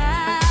I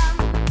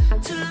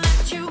am to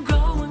let you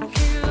go and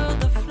kill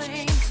the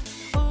flames.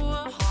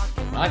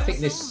 I think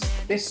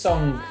this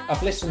song,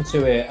 I've listened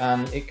to it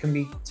and it can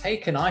be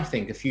taken, I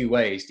think, a few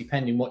ways,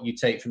 depending what you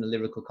take from the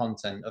lyrical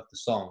content of the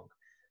song.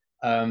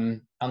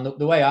 And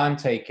the way I'm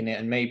taking it,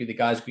 and maybe the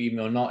guys agree with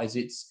me or not, is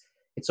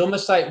it's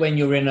almost like when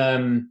you're in,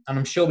 and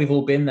I'm sure we've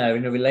all been there,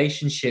 in a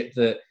relationship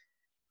that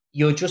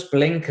you're just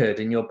blinkered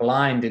and you're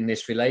blind in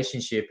this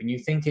relationship and you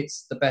think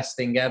it's the best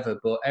thing ever,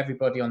 but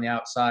everybody on the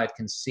outside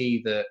can see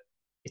that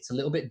it's a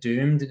little bit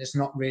doomed and it's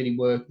not really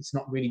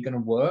going to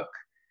work.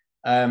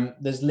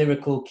 There's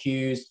lyrical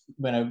cues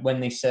when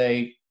they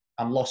say,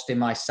 "I'm lost in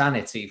my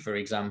sanity," for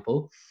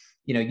example.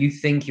 You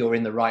think you're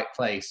in the right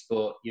place,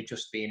 but you're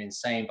just being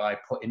insane by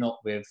putting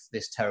up with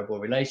this terrible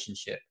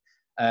relationship.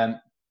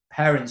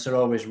 Parents are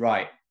always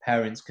right.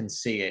 Parents can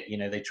see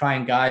it. They try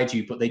and guide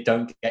you, but they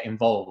don't get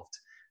involved.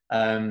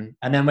 And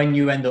then when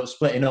you end up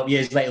splitting up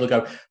years later,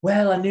 they'll go,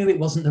 "Well, I knew it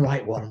wasn't the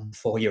right one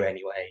for you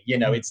anyway."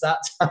 It's that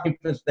type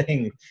of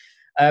thing.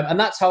 And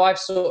that's how I've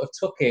sort of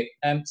took it.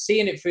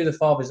 Seeing it through the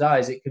father's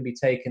eyes, it can be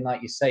taken,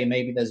 like you say,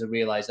 maybe there's a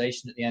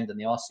realization at the end and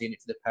they are seeing it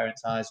through the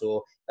parents' eyes,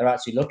 or they're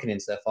actually looking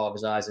into their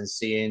father's eyes and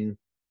seeing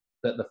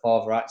that the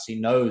father actually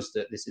knows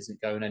that this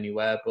isn't going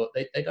anywhere, but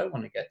they don't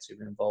want to get too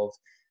involved.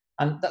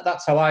 And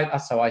that's how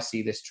I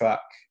see this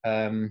track.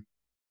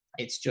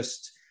 It's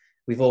just,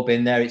 we've all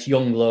been there. It's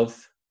young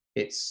love.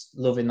 It's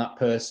loving that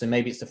person.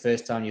 Maybe it's the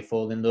first time you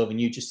fall in love and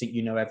you just think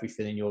you know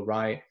everything and you're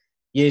right.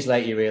 Years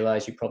later, you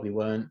realize you probably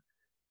weren't.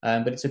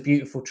 But it's a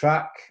beautiful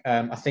track.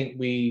 I think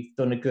we've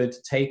done a good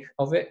take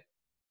of it.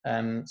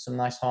 Some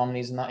nice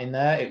harmonies and that in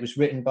there. It was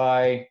written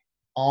by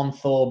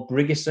Arnthor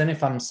Briggerson,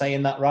 if I'm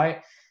saying that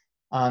right,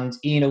 and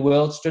Ina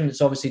Worldstrom.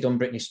 It's obviously done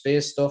Britney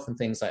Spears stuff and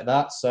things like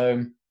that.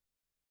 So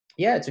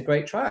yeah, it's a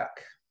great track.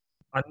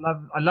 I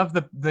love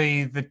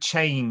the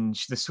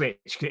change, the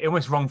switch. It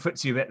almost wrong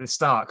foots you at the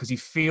start because you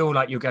feel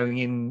like you're going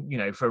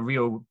in, for a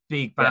real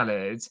big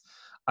ballad,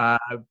 but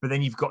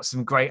then you've got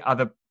some great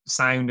other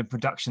sound and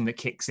production that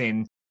kicks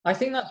in. I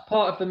think that's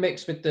part of the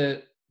mix with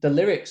the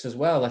lyrics as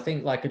well. I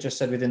think, like I just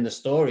said, within the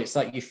story, it's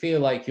like you feel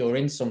like you're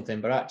in something,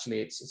 but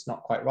actually it's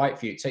not quite right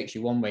for you. It takes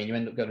you one way and you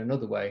end up going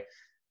another way.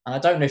 And I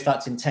don't know if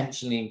that's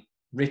intentionally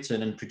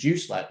written and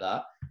produced like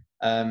that.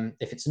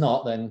 If it's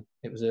not, then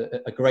it was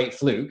a great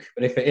fluke.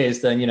 But if it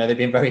is, then, they've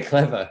been very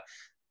clever.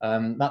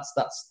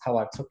 That's how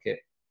I took it.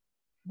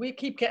 We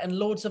keep getting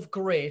loads of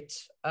great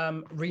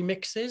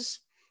remixes.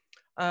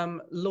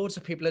 Loads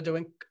of people are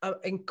doing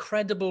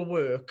incredible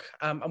work,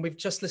 and we've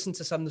just listened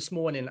to some this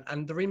morning,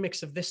 and the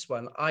remix of this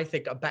one I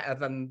think are better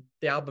than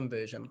the album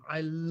version.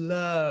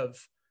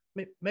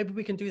 Maybe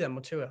we can do them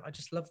on tour. I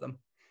just love them.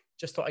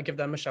 Just thought I'd give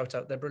them a shout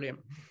out. They're brilliant.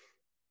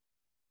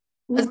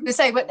 was going to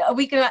say, but are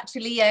we going to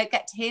actually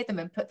get to hear them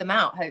and put them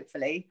out,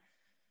 hopefully?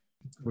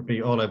 Would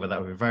be all over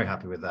that. We'd be very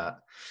happy with that.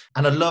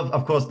 And I love,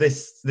 of course,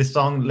 this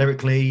song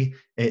lyrically.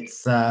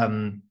 It's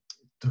talking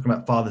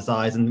about father's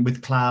eyes, and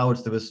with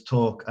Clouds, there was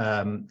talk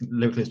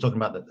lyrically. It's talking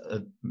about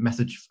a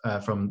message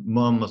from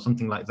mum or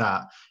something like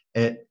that.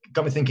 It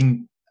got me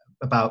thinking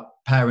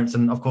about parents,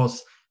 and of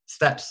course,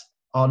 Steps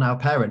are now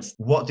parents.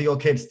 What do your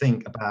kids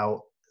think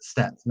about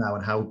Steps now,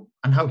 and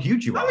how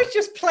huge you are? I was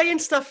just playing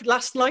stuff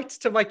last night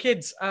to my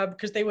kids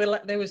because they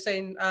were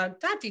saying,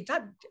 Daddy,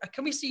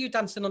 can we see you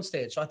dancing on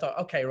stage? So I thought,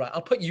 okay, right,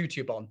 I'll put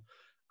YouTube on,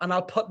 and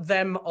I'll put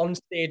them on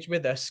stage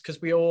with us,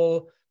 because we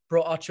all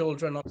brought our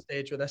children on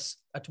stage with us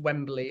at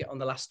Wembley on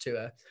the last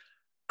tour,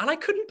 and I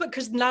couldn't,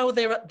 because now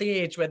they're at the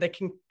age where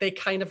they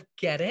kind of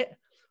get it.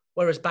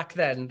 Whereas back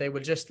then they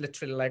were just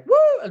literally like,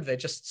 woo, and they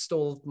just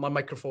stole my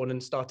microphone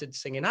and started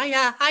singing,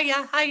 hiya,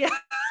 hiya, hiya,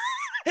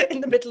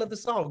 in the middle of the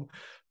song.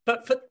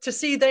 But to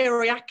see their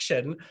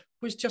reaction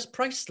was just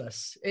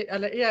priceless.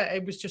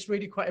 It was just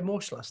really quite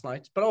emotional last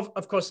night. But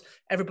of course,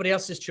 everybody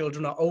else's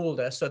children are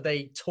older, so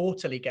they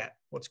totally get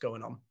what's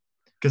going on.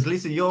 Because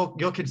Lisa, your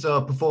kids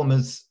are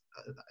performers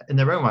in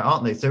their own right,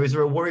 aren't they? So is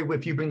there a worry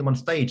if you bring them on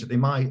stage that they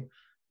might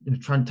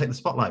try and take the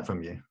spotlight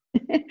from you?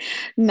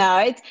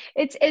 No,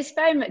 it's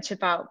very much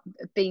about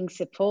being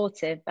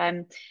supportive.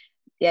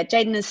 Yeah,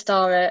 Jaden and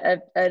Star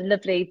are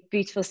lovely,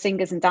 beautiful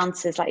singers and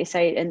dancers, like you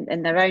say,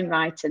 in their own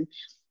right,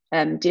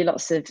 and do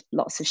lots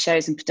of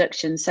shows and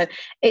productions. So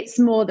it's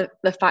more the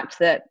fact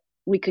that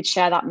we could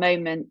share that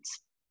moment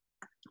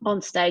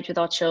on stage with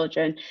our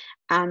children,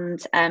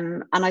 and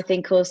I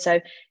think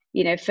also,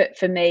 you know,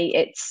 for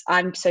me,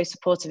 I'm so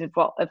supportive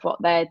of what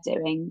they're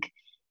doing.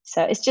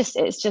 So it's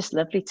just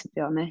lovely, to be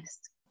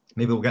honest.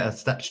 Maybe we'll get a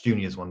Steps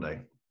Juniors one day.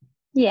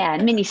 Yeah,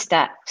 mini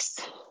Steps.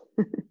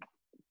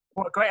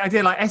 What a great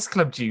idea, like S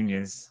Club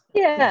Juniors.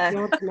 Yeah.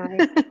 God, no. And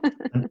for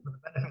the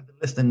benefit of the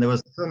listening, there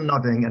was some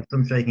nodding and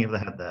some shaking of the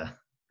head there.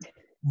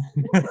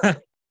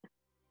 Can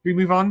we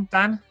move on,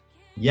 Dan?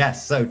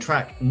 Yes, so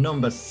track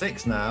number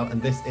 6 now,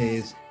 and this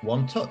is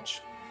One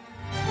Touch.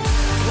 One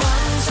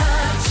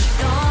touch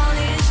is all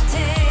it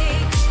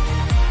takes.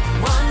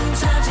 One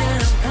touch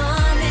and I'm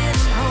coming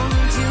home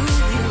to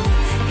you.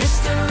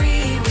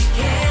 History we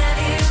can't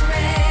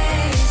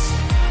erase.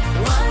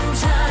 One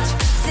touch,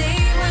 say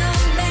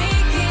we'll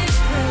make it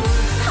through.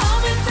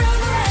 Hold me through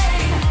the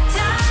rain,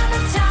 time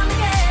and time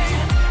again.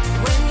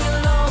 When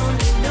you're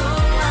lonely, know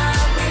I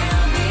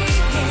will be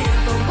here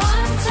for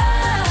one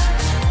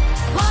touch,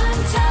 one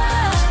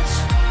touch,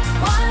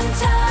 one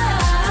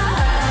touch.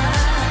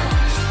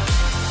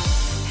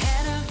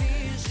 Had a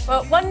vision.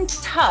 Well, One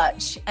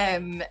Touch,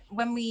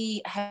 when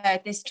we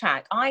heard this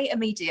track, I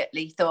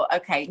immediately thought,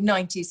 okay,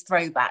 90s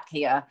throwback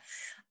here.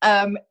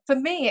 For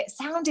me, it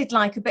sounded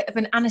like a bit of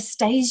an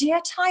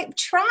Anastasia type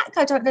track.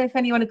 I don't know if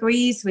anyone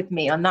agrees with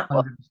me on that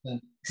one.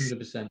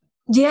 100%.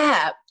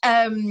 Yeah,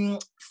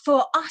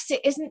 for us,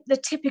 it isn't the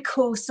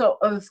typical sort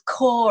of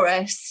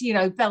chorus, you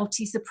know,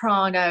 belty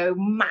soprano,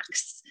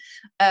 max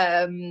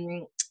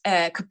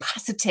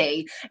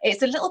capacity.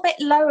 It's a little bit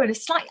lower and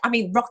I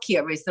mean,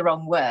 rockier is the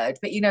wrong word,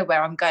 but you know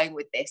where I'm going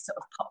with this, sort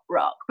of pop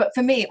rock. But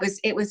for me,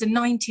 it was a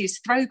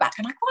 90s throwback,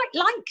 and I quite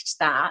liked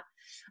that.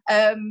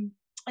 And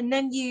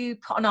then you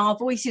put on Our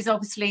Voices,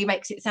 obviously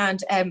makes it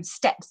sound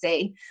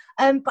stepsy.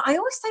 But I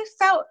also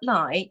felt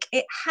like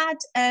it had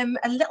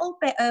a little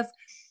bit of,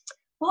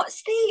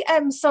 what's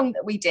the song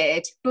that we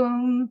did?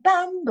 Boom,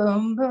 bam,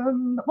 boom,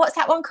 boom. What's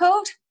that one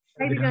called?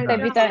 Baby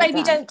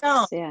Baby Don't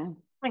Dance. Yeah.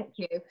 Thank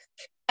you.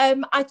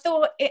 I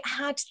thought it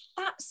had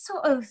that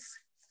sort of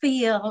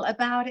feel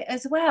about it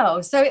as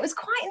well. So it was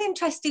quite an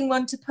interesting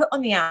one to put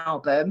on the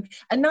album.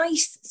 A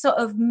nice sort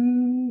of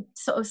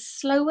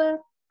slower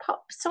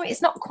pop song.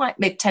 It's not quite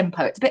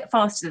mid-tempo. It's a bit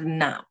faster than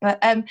that.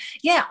 But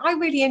yeah, I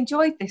really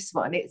enjoyed this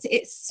one.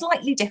 It's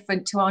slightly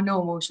different to our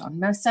normal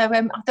genre. So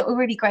I thought a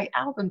really great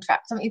album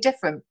track, something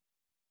different.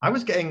 I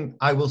was getting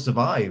I Will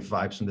Survive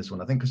vibes from this one,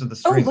 I think, because of the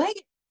strings. Oh,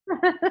 wait.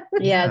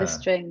 Yeah, Yeah. the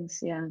strings,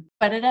 yeah.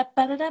 Ba-da-da,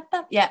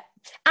 ba-da-da-ba. Yeah.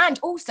 And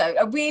also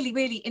a really,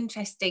 really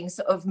interesting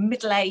sort of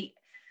middle eight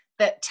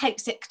that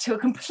takes it to a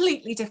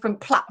completely different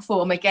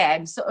platform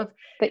again, sort of.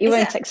 That you Is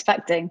weren't it-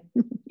 expecting.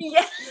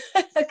 Yeah,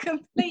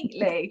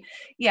 completely.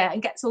 Yeah,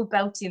 and gets all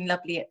belty and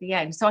lovely at the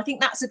end. So I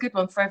think that's a good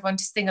one for everyone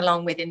to sing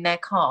along with in their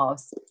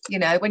cars. You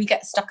know, when you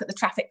get stuck at the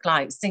traffic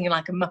lights singing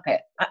like a Muppet.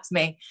 That's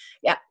me.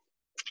 Yeah.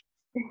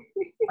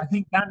 I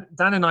think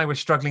Dan and I were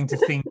struggling to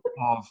think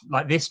of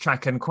like this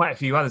track and quite a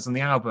few others on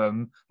the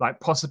album, like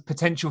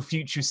potential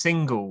future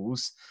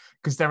singles,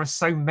 because there are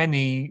so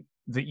many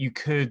that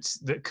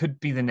could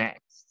be the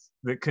next,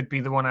 that could be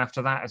the one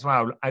after that as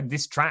well. And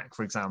this track,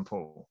 for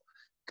example,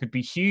 could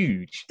be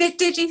huge.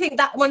 Did you think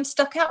that one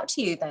stuck out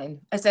to you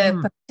then as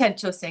a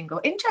potential single?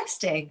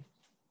 Interesting.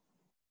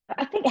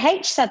 I think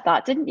H said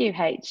that, didn't you,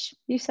 H?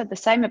 You said the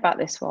same about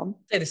this one.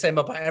 Say the same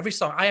about every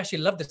song. I actually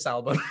love this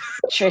album.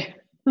 True.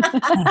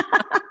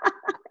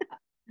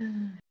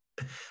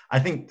 I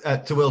think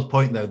to Will's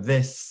point though,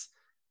 this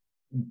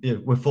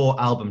we're 4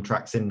 album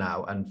tracks in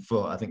now, and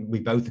I think we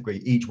both agree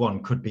each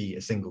one could be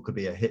a single, could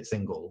be a hit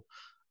single.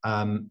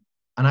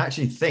 And I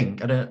actually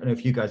think, I don't know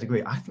if you guys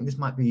agree, I think this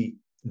might be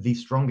the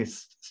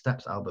strongest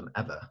Steps album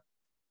ever.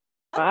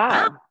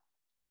 Wow,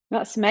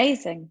 that's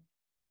amazing.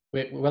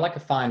 We're like a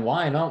fine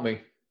wine, aren't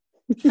we?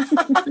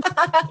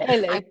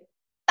 Really?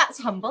 That's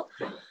humble.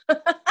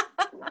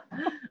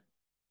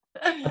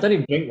 I don't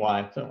even drink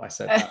wine. I don't know why I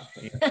said that.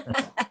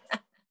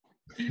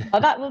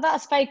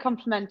 That's very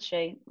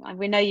complimentary. And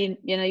we know you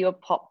know you're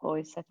pop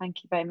boys, so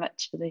thank you very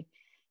much for the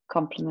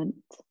compliment.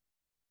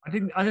 I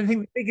don't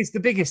think the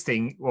biggest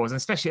thing was, and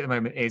especially at the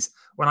moment, is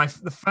when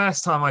the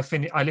first time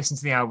I listened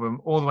to the album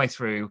all the way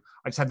through,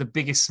 I just had the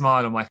biggest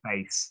smile on my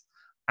face.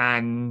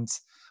 And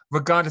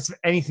regardless of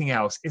anything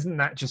else, isn't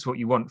that just what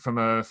you want from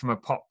a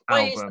pop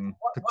album?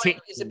 Why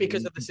is it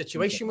because of the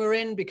situation we're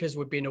in? Because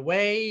we've been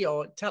away,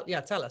 or tell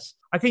us.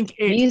 I think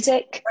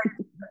Music.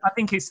 I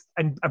think it's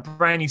a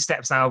brand new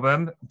Steps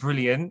album,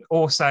 brilliant.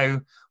 Also,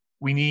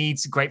 we need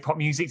great pop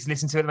music to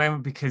listen to at the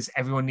moment because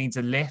everyone needs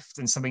a lift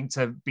and something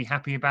to be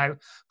happy about,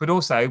 but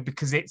also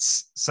because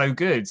it's so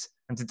good.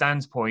 And to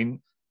Dan's point,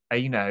 a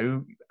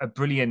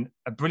brilliant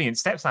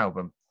Steps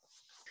album.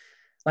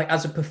 Like,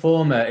 as a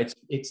performer,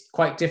 it's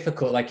quite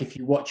difficult. Like, if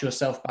you watch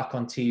yourself back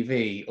on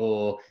TV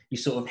or you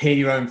sort of hear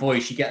your own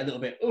voice, you get a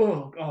little bit,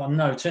 oh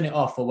no, turn it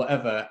off or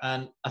whatever.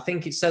 And I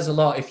think it says a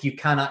lot if you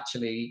can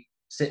actually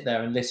sit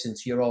there and listen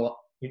to your own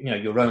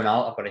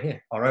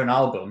our own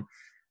album,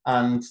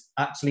 and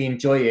actually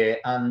enjoy it,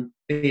 and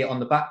be it on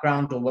the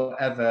background or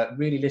whatever,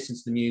 really listen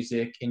to the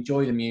music,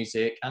 enjoy the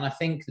music. And I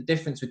think the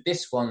difference with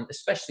this one,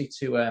 especially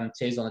to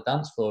Tears on the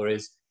Dance Floor,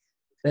 is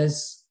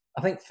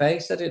I think Faye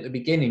said it at the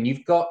beginning,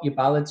 you've got your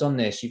ballads on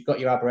this, you've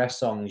got your Aberrest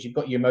songs, you've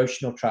got your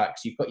emotional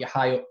tracks, you've got your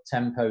high up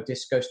tempo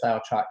disco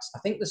style tracks. I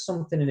think there's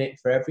something in it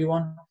for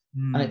everyone.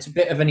 And it's a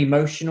bit of an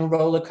emotional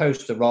roller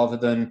coaster rather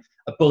than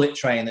a bullet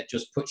train that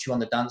just puts you on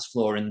the dance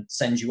floor and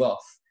sends you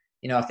off.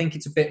 I think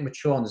it's a bit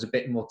mature and there's a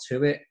bit more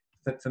to it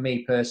for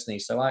me personally.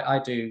 So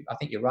I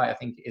think you're right. I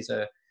think it's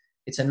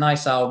a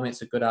nice album,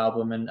 it's a good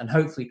album, and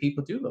hopefully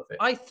people do love it.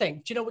 I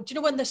think, do you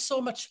know when there's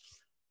so much,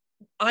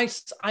 I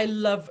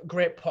love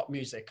great pop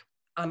music,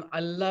 and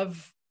I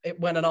love it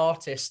when an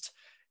artist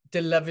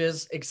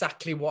delivers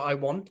exactly what I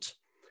want.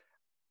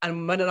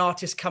 And when an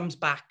artist comes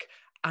back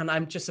and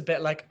I'm just a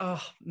bit like,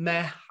 oh,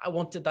 meh, I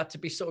wanted that to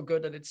be so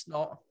good and it's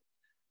not.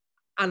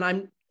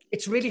 And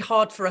it's really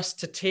hard for us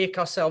to take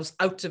ourselves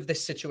out of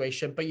this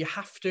situation, but you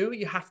have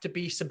to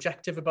be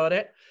subjective about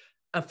it.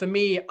 And for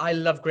me, I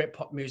love great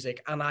pop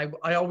music. And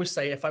I always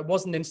say, if I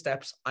wasn't in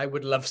Steps, I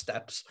would love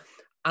Steps.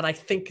 And I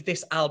think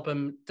this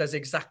album does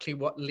exactly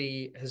what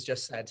Lee has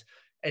just said.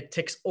 It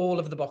ticks all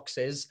of the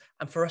boxes.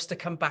 And for us to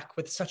come back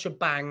with such a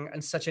bang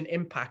and such an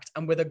impact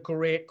and with a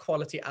great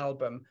quality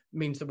album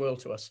means the world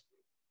to us.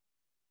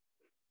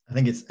 I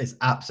think it's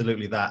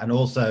absolutely that. And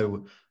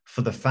also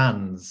for the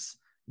fans,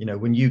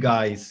 when you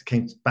guys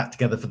came back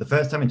together for the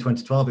first time in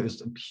 2012, it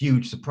was a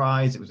huge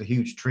surprise. It was a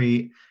huge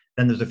treat.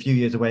 Then there was a few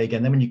years away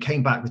again. Then when you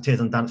came back with Tears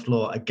on the Dance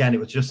Floor, again, it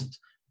was just,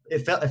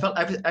 it felt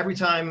every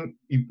time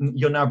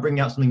you're now bringing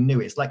out something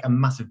new, it's like a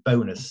massive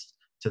bonus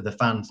to the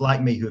fans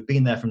like me who have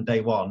been there from day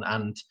one.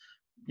 And,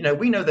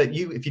 we know that if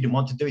you didn't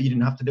want to do it, you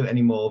didn't have to do it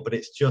anymore, but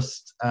it's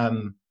just,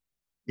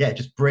 it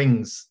just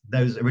brings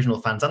those original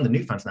fans and the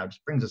new fans now,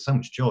 just brings us so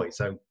much joy.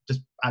 So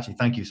just actually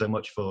thank you so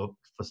much for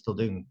still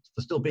being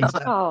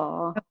there.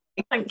 Oh,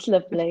 thanks,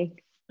 lovely.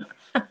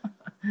 So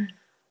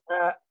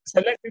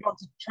let's move on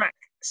to track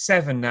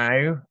 7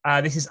 now.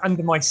 This is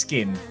Under My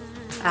Skin.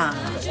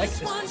 I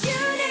just want you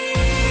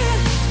near,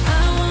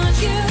 I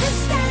want you to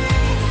stay.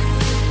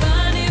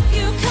 But if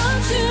you come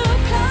too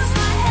close,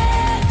 my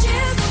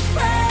edges will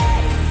fray.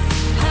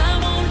 I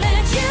won't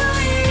let you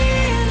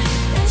in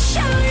and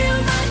show you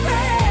my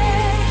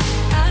prey.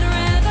 I'd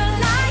rather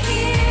lie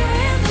here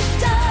in the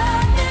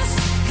darkness,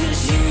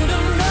 'cause you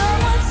don't know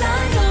what's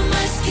under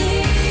my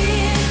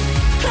skin.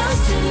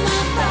 Close to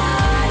my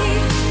body,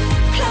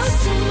 close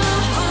to my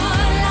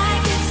heart,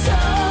 like it's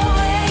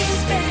always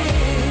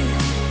been.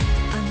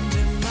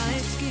 Under my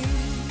skin.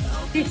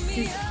 This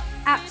is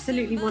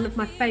absolutely one of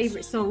my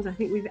favourite songs I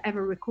think we've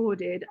ever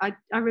recorded. I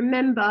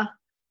remember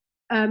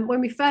when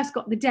we first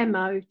got the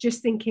demo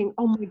just thinking,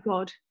 oh my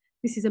God,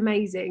 this is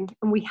amazing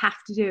and we have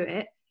to do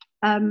it.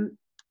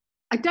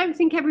 I don't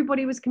think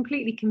everybody was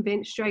completely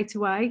convinced straight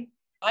away.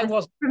 I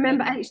wasn't.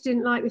 Remember H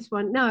didn't like this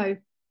one, no.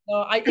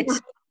 No,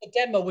 the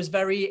demo was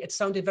it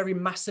sounded very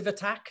Massive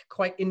Attack,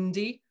 quite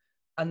indie.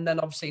 And then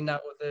obviously now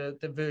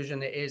the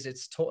version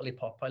it's totally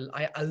pop.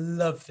 I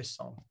love this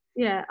song.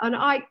 Yeah, and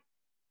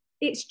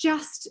it's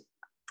just,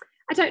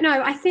 I don't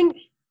know, I think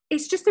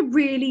it's just a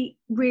really,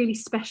 really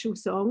special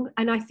song.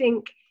 And I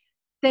think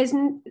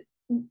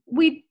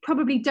we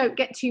probably don't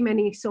get too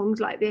many songs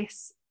like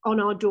this on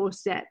our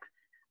doorstep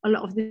a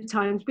lot of the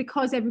times,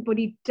 because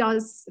everybody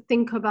does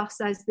think of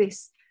us as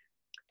this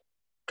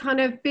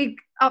kind of big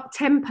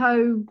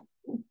up-tempo,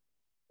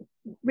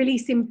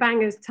 releasing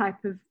bangers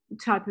type of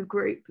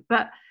group.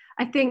 But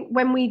I think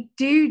when we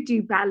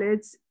do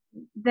ballads,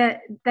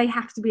 that they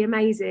have to be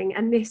amazing,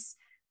 and this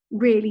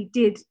really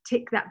did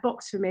tick that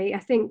box for me. I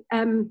think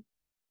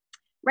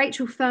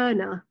Rachel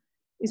Ferner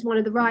is one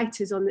of the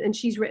writers on, and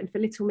she's written for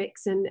Little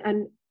Mix and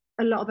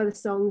a lot of other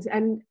songs,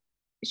 and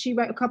she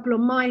wrote a couple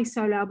on my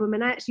solo album,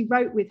 and I actually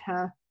wrote with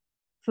her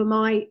for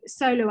my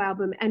solo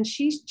album, and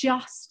she's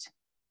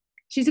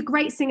a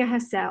great singer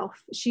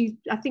herself.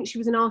 I think she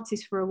was an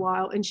artist for a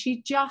while, and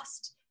she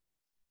just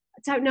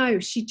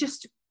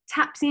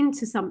taps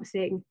into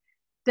something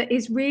that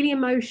is really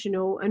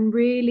emotional and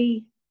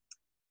really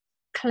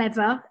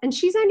clever. And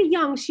she's only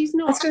young. She's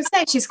not. I was going to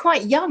say, she's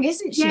quite young,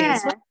 isn't she? Yeah,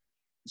 as well?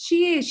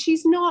 she is.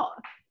 She's not.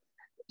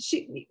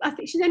 I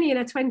think she's only in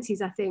her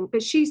 20s, I think,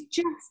 but she's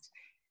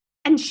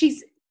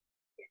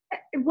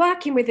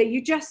working with her.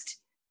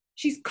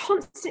 She's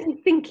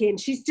constantly thinking.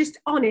 She's just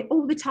on it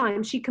all the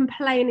time. She can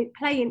play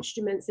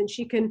instruments, and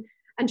she can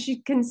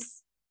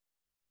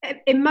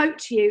emote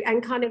to you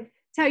and kind of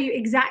tell you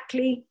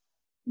exactly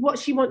what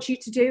she wants you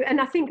to do.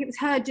 And I think it was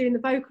her doing the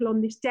vocal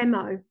on this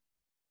demo,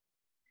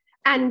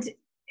 and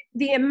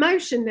the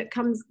emotion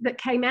that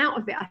came out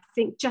of it, I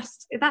think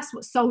that's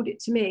what sold it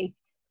to me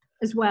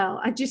as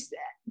well. I just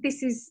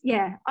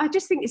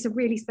think it's a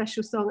really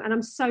special song, and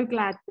I'm so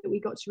glad that we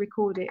got to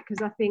record it,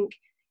 because I think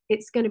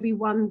it's going to be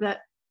one that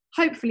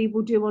hopefully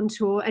we'll do on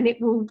tour, and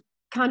it will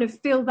kind of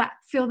fill that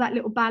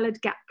little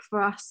ballad gap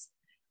for us.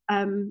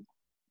 When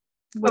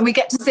we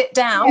get to sit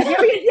down.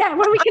 Yeah,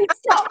 when we can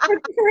stop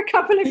for a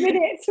couple of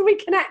minutes, so we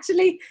can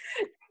actually,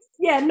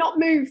 not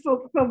move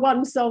for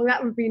one song.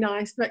 That would be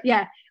nice. But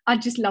yeah, I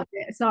just loved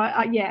it. So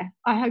I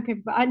hope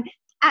everybody. And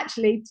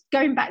actually,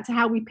 going back to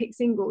how we pick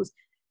singles,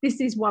 this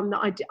is one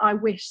that I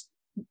wish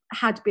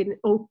had been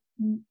or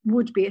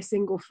would be a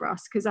single for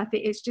us, because I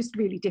think it's just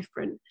really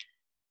different.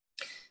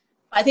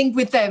 I think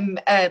with them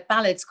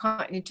ballads,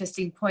 quite an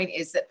interesting point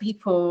is that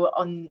people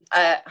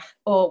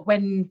or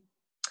when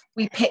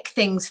we pick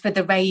things for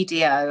the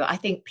radio, I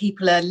think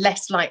people are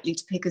less likely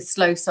to pick a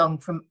slow song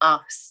from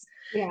us.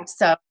 Yeah.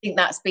 So I think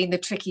that's been the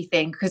tricky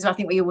thing, because I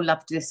think we all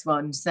loved this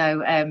one.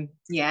 So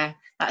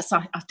that's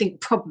I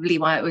think probably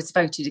why it was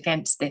voted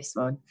against this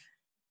one.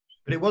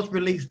 But it was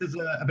released as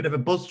a bit of a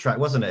buzz track,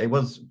 wasn't it? It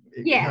was.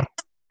 Yeah.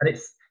 And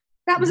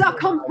that was our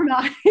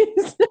compromise.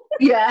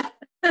 Yeah.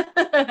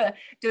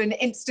 Doing an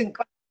instant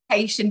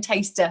gratification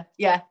taster.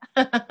 Yeah.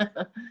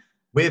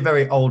 We're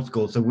very old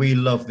school, so we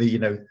love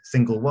the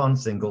single 1,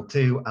 single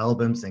 2,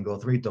 album, single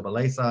 3, double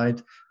A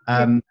side.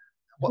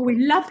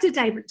 We loved a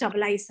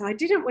double A side,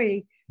 didn't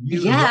we?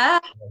 Yeah.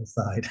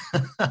 Side.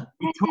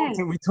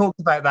 We talked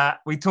about that.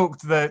 We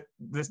talked the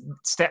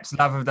Steps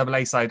love of double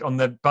A side on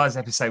the Buzz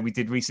episode we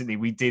did recently.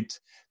 We did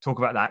talk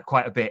about that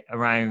quite a bit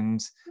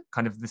around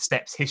kind of the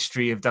Steps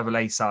history of double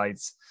A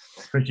sides.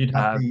 Because you'd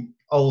have the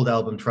old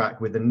album track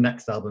with the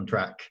next album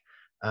track.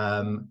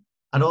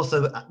 And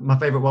also, my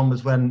favourite one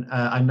was when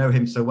I Know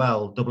Him So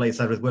Well, double A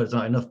side with Words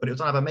Not Enough, but it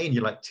was on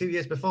Albumania like 2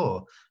 years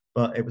before.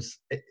 But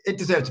it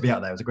deserved to be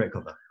out there. It was a great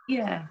cover.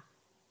 Yeah.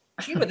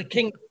 You were the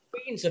king and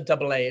queens of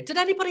double A. Did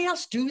anybody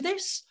else do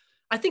this?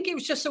 I think it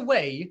was just a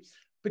way,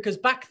 because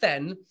back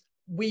then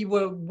we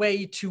were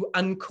way too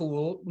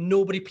uncool.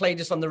 Nobody played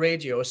us on the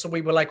radio. So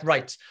we were like,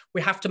 right,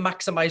 we have to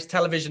maximize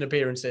television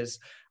appearances.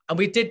 And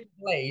we did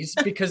plays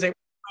because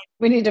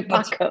we need a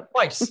backup.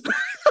 Twice.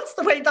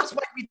 That's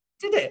why we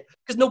did it,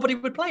 because nobody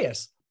would play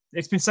us.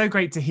 It's been so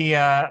great to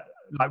hear,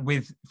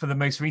 for the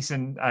most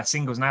recent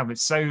singles and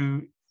albums,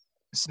 so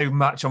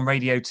much on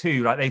radio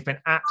too. Like, they've been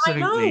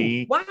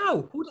absolutely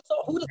wow. Who'd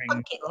have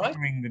thunk it, right?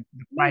 The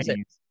plays.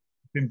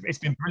 It's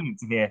been brilliant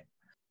to hear.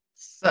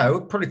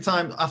 So probably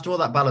time, after all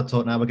that ballad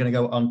talk, now we're going to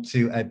go on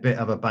to a bit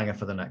of a banger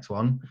for the next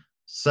one.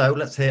 So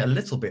let's hear a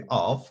little bit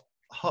of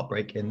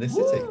Heartbreak in This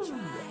City.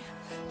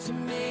 To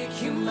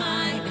make you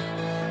mine,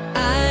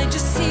 I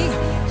just see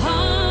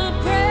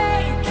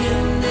heartbreak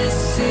in this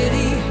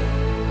city,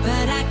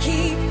 but I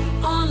keep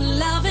on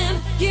loving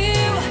you.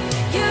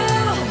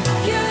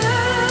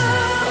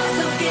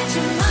 So get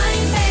your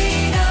mind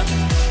made up,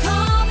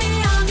 call me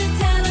on the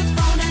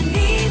telephone, I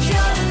need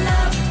your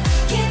love,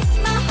 kiss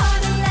my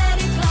heart and let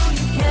it flow,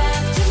 you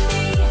capture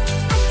me,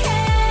 I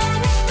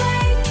can't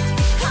explain,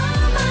 you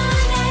call my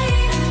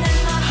name, and then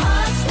my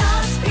heart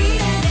stops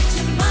beating, get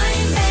your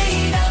mind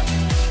made up,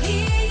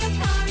 hear your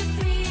car at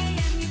 3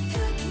 a.m., you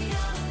took me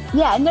all.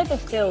 Yeah, another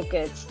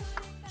feel-good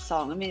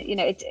song. I mean,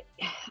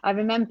 I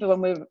remember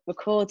when we were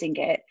recording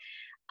it,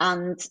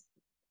 and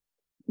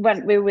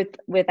when we were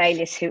with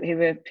Alias, who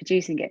were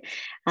producing it,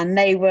 and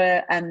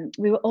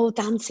we were all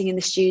dancing in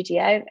the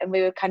studio, and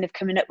we were kind of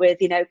coming up with,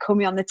 call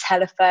me on the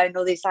telephone,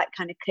 all these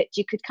kind of clips.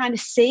 You could kind of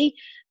see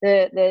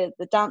the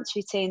dance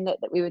routine that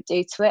we would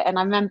do to it. And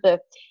I remember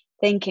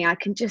thinking, I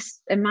can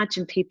just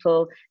imagine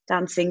people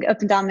dancing up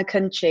and down the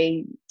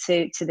country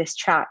to this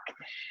track.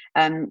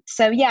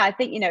 So yeah, I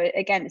think,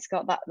 again, it's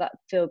got that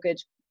feel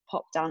good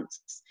pop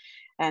dance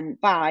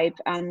vibe.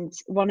 And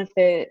one of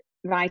the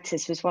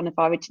writers was one of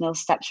our original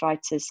Steps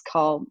writers,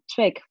 Carl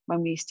Trigg,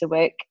 when we used to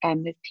work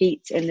with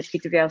Pete in the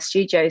PWL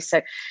studios. So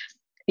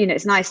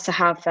it's nice to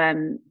have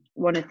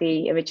one of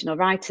the original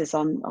writers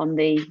on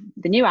the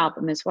new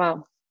album as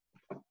well.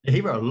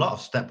 He wrote a lot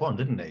of Step One,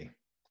 didn't he?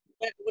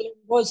 Yeah,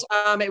 well,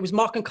 it was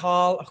Mark and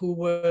Carl who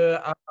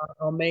were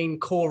our main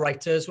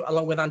co-writers,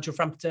 along with Andrew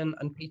Frampton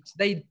and Pete.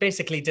 They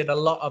basically did a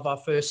lot of our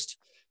first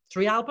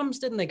 3 albums,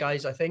 didn't they,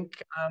 guys? I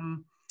think.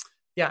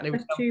 Yeah, and it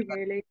was That's true,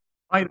 really.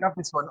 I love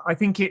this one. I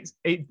think it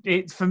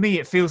for me,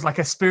 it feels like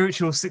a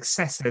spiritual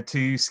successor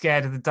to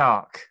Scared of the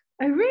Dark.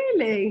 Oh,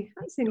 really?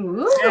 That's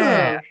interesting.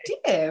 Yeah.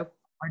 Dear.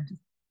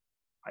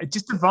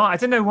 Just the vibe. I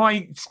don't know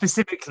why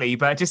specifically,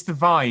 but just the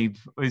vibe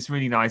was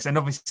really nice. And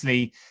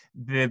obviously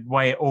the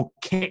way it all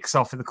kicks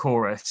off at the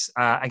chorus,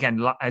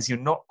 again, as you're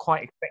not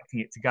quite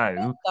expecting it to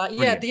go.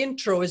 Yeah, the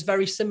intro is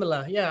very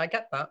similar. Yeah, I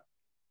get that.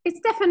 It's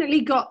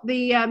definitely got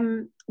the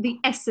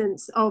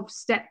essence of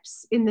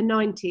Steps in the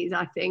 90s,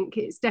 I think.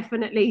 It's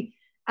definitely,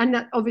 and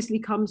that obviously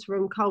comes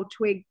from Carl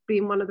Twigg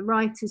being one of the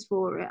writers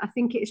for it. I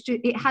think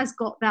it has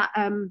got that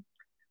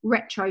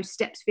retro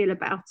Steps feel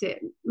about it,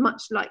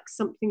 much like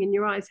Something in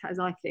Your Eyes has,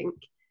 I think.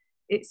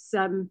 It's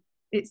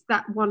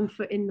that one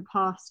foot in the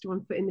past,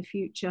 one foot in the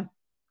future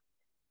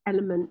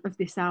element of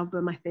this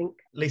album, I think.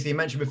 Lisa, you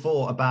mentioned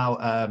before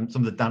about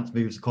some of the dance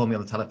moves, Call Me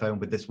on the Telephone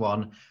with this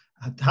one.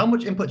 How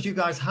much input do you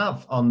guys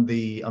have on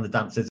the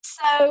dances?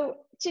 So,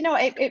 do you know,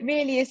 it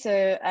really is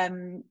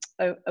a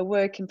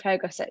work in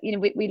progress. You know,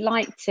 we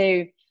like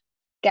to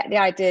get the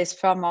ideas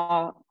from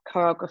our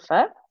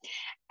choreographer,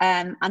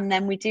 and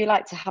then we do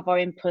like to have our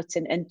input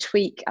and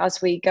tweak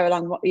as we go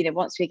along. You know,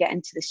 once we get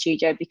into the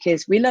studio,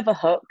 because we love a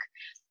hook,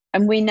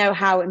 and we know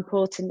how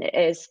important it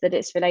is that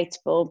it's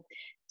relatable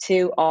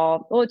to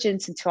our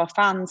audience and to our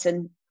fans.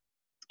 And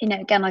you know,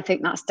 again, I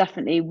think that's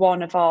definitely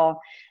one of our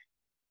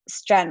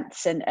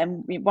strengths, and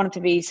one of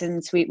the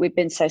reasons we've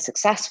been so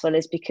successful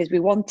is because we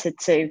wanted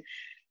to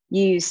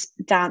use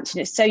dance,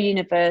 and it's so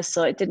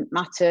universal. It didn't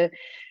matter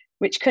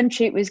which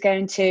country it was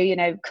going to, you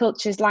know,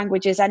 cultures,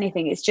 languages,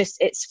 anything.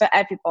 It's for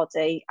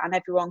everybody, and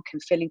everyone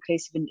can feel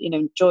inclusive and, you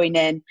know, join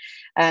in.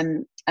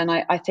 And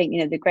I think,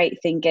 you know, the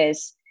great thing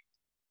is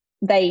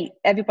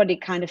everybody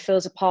kind of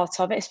feels a part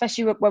of it,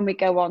 especially when we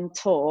go on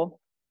tour.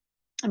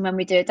 And when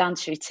we do a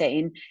dance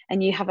routine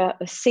and you have a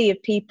sea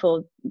of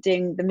people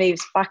doing the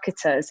moves back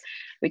at us,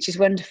 which is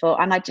wonderful.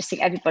 And I just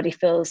think everybody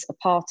feels a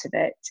part of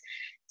it.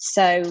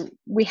 So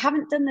we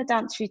haven't done the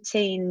dance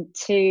routine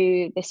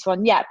to this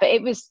one yet, but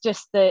it was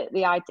just the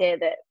idea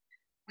that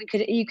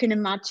you can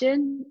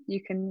imagine, you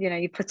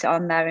put it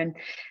on there,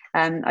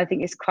 and I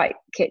think it's quite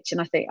kitsch,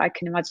 and I think I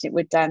can imagine it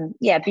would,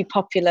 be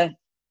popular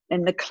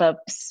in the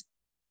clubs.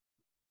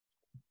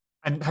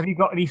 And have you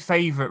got any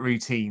favourite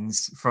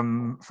routines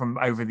from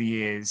over the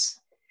years?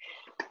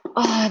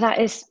 Oh,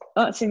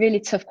 that's a really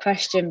tough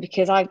question,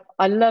 because I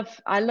love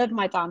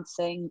my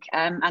dancing,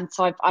 and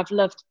so I've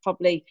loved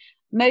probably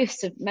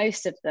most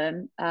of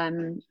them.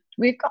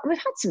 We've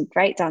had some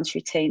great dance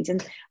routines,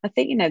 and I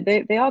think, you know,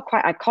 they are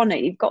quite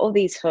iconic. You've got all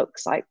these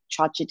hooks like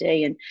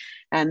Tragedy,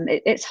 and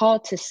it's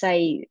hard to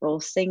say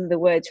or sing the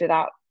words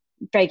without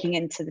breaking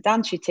into the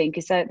dance routine,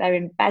 because they're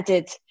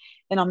embedded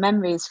in our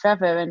memories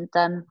forever. And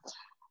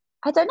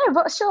I don't know.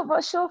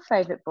 What's your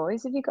favourite,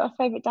 boys? Have you got a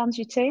favourite dance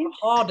routine? The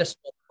hardest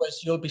one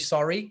was You'll Be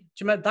Sorry. Do you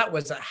remember that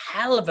was a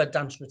hell of a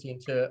dance routine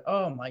too?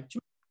 Oh my!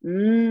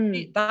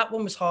 That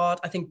one was hard.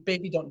 I think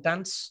Baby Don't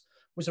Dance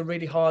was a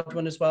really hard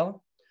one as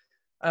well.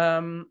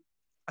 I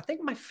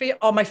think my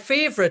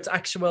favourite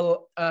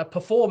actual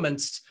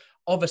performance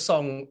of a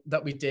song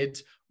that we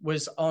did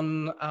was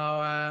on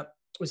our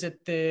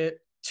the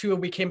tour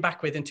we came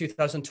back with in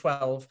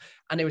 2012,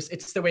 and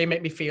it's The Way You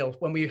Make Me Feel,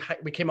 when we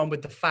came on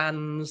with the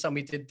fans and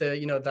we did the,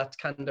 you know, that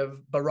kind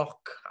of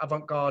baroque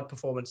avant-garde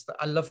performance. That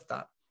I loved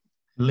that.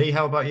 Lee,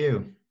 how about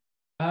you?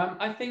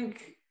 I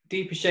think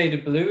Deeper Shade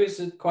of Blue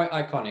is quite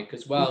iconic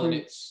as well, and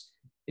it's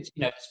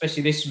you know,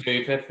 especially this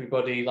move,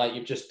 everybody, like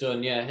you've just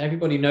done,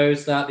 everybody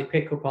knows that, they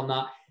pick up on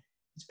that.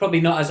 It's probably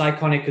not as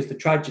iconic as the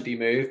Tragedy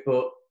move,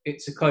 but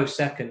it's a close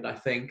second, I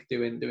think,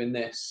 doing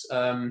this.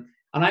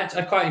 And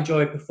I quite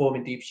enjoy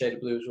performing Deep Shade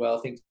of Blue as well.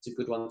 I think it's a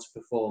good one to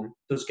perform.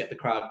 It does get the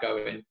crowd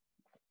going.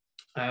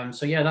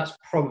 So yeah, that's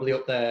probably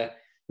up there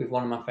with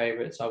one of my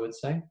favourites, I would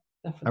say.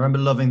 Definitely. I remember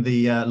loving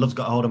the Love's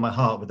Got a Hold of My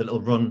Heart with the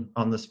little run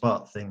on the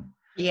spot thing.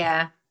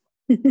 Yeah.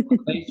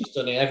 Just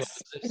done it.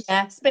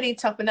 Yeah, spinning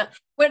top and up.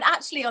 We're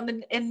actually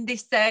in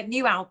this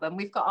new album,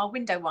 we've got our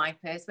window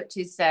wipers, which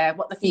is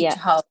what the future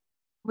holds.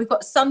 We've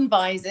got sun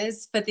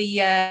visors for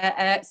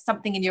the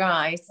Something in Your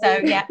Eyes. So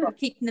yeah, we're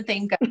keeping the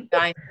theme going,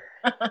 guys.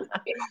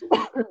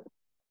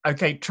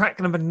 Okay, track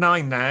number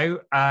 9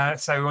 now.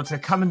 So we want to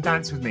Come and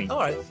Dance With Me. All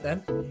right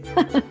then.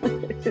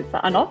 Is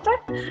that an offer?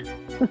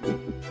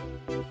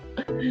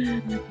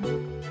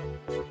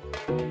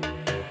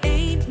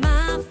 Ain't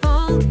my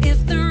fault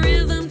if the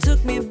rhythm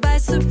took me by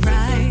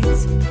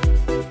surprise.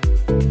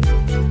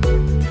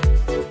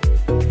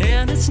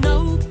 And it's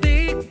no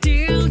big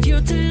deal,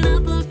 you turn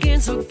up looking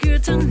so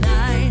good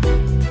tonight.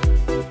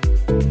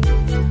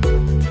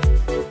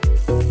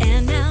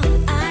 And now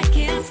I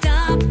can't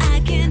stop,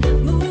 I can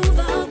move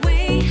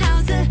away.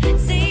 How's the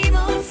same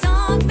old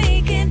song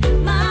making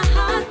my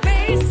heart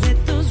race?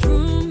 Let those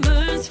rumors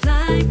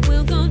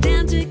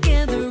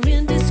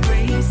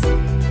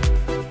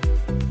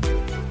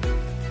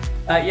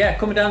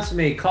Coming Down to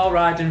Me, Carl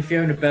Ryden and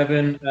Fiona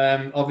Bevan.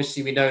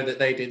 Obviously, we know that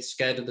they did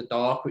Scared of the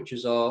Dark, which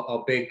was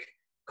our big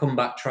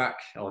comeback track.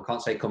 Oh, I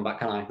can't say comeback,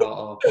 can I?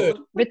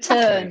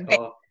 Return.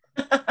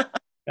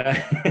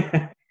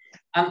 And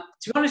to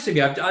be honest with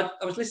you, I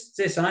was listening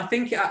to this, and I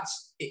think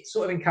it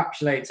sort of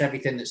encapsulates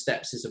everything that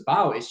Steps is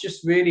about. It's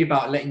just really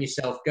about letting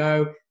yourself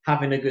go,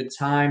 having a good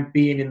time,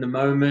 being in the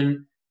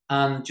moment,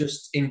 and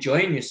just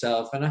enjoying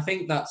yourself. And I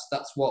think that's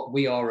what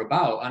we are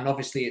about. And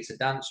obviously, it's a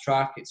dance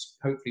track. It's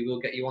hopefully we'll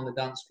get you on the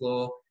dance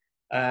floor.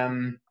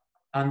 And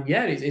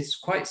yeah, it's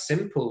quite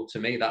simple to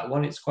me, that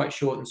one. It's quite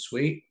short and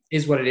sweet.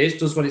 Is what it is.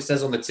 Does what it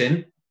says on the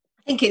tin.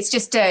 I think it's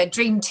just a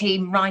dream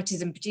team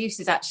writers and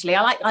producers. Actually,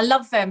 I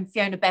love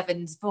Fiona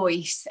Bevan's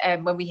voice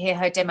when we hear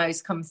her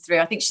demos come through.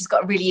 I think she's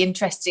got a really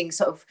interesting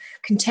sort of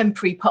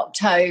contemporary pop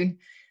tone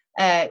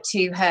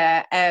to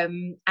her,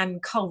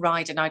 and Carl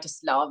Ryden I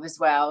just love as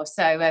well.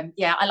 So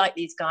yeah, I like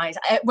these guys.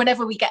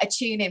 Whenever we get a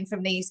tune in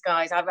from these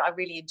guys, I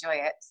really enjoy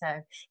it.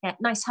 So yeah,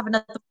 nice to have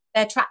another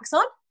their tracks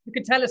on. You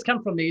could tell it's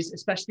come from these,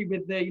 especially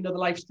with the the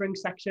live string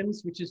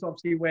sections, which is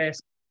obviously where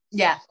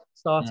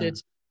started.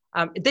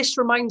 This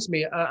reminds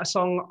me a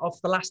song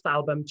off the last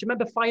album. Do you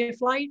remember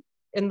Firefly?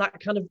 In that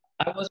kind of...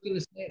 I was going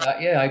to say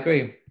that. Yeah, I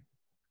agree.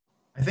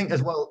 I think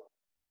as well,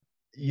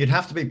 you'd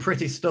have to be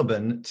pretty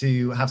stubborn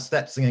to have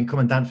Steps singing Come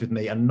and Dance With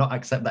Me and not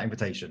accept that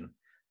invitation.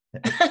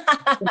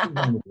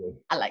 I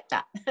like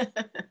that.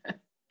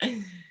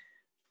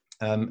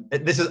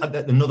 This is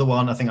another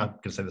one, I think I'm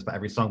going to say this about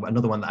every song, but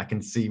another one that I can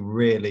see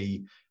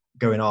really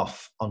going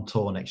off on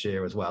tour next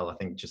year as well. I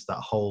think just that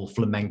whole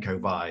flamenco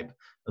vibe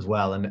as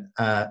well, and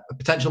a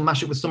potential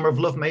mashup with Summer of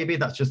Love, maybe.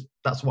 That's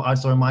what I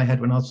saw in my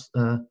head when I was...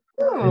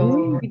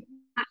 We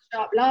matched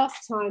up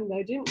last time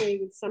though, didn't we,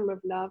 with Summer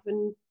of Love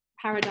and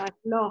Paradise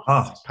Lost.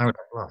 Oh,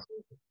 Paradise Lost.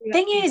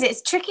 Thing is,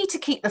 it's tricky to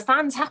keep the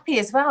fans happy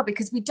as well,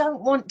 because we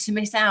don't want to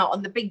miss out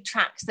on the big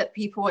tracks that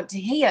people want to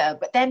hear,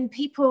 but then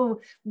people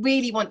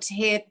really want to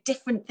hear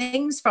different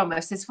things from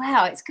us as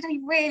well. It's going to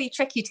be really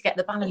tricky to get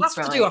the balance right.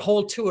 We'll have to do a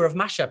whole tour of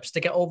mashups to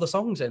get all the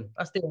songs in.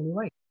 That's the only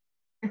way.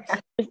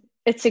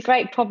 It's a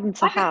great problem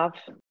to have.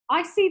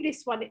 I see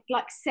this one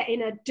like set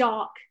in a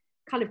dark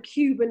kind of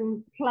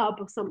Cuban club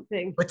or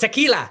something. With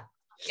tequila.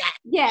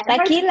 Yeah.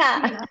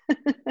 Tequila.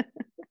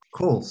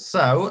 Cool.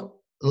 So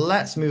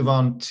let's move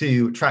on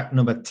to track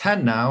number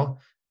 10 now.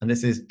 And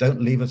this is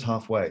Don't Leave Us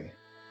Halfway.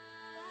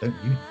 Don't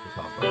You Leave Us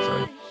Halfway,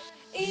 sorry.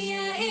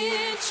 Yeah,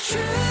 it's true.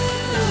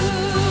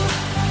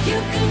 You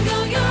can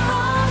go your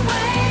own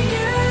way,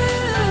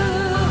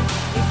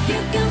 if you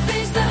can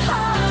face the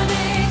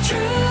heartache,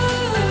 true.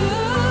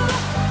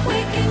 We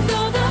can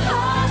go the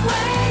hard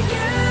way,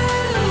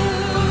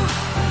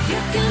 you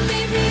can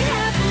meet me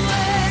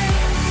halfway.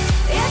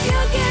 If you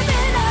give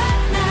it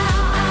up now,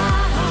 I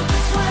hope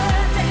it's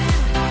worth it,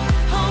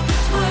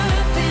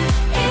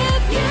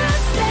 if you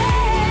stay.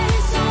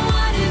 So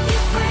what if you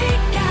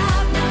freak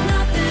out? Now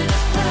nothing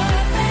is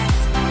perfect,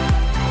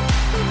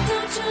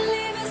 don't you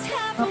leave us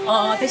halfway.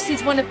 Oh, this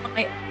is one of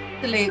my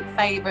absolute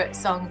favourite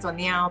songs on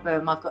the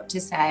album, I've got to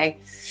say.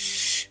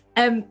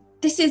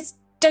 This is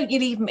Don't You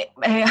Leave Me,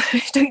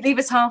 Don't Leave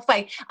Us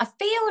Halfway. I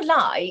feel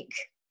like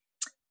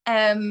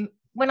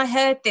when I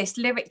heard this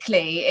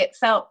lyrically, it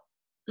felt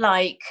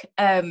like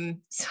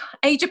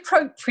age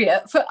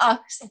appropriate for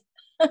us.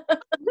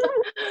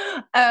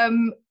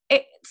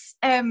 It's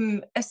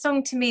a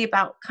song to me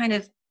about kind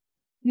of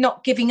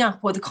not giving up,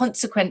 or the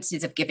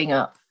consequences of giving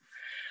up.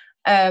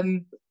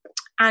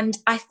 And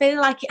I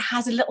feel like it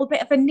has a little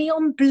bit of a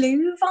Neon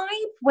Blue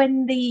vibe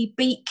when the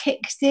beat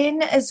kicks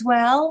in as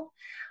well.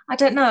 I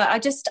don't know. I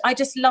just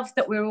love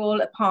that we're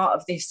all a part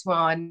of this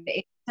one.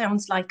 It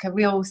sounds like a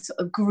real sort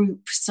of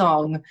group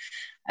song.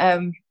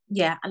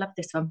 Yeah, I love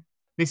this one.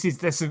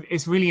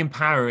 It's really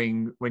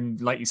empowering when,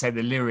 like you say,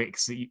 the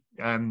lyrics.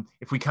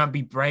 If we can't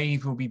be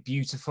brave, we'll be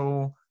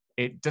beautiful.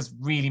 It does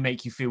really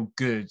make you feel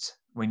good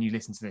when you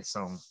listen to this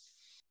song.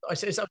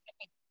 It's the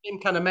same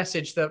kind of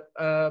message that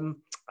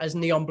as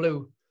Neon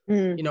Blue,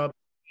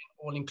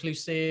 all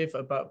inclusive,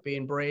 about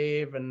being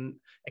brave and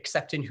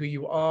accepting who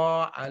you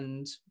are.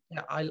 And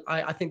yeah,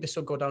 I think this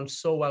will go down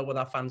so well with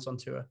our fans on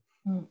tour.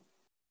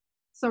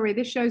 Sorry,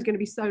 this show's going to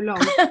be so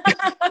long.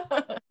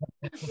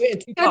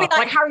 It's going to be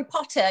like Harry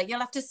Potter.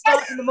 You'll have to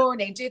start in the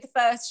morning, do the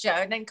first show,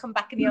 and then come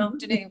back in the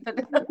afternoon for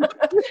to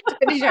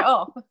finish it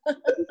off.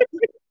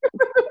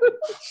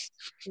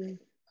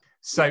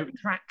 So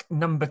track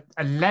number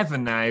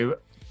 11 now.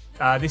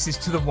 This is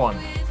To The One.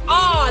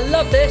 Oh, I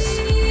love this.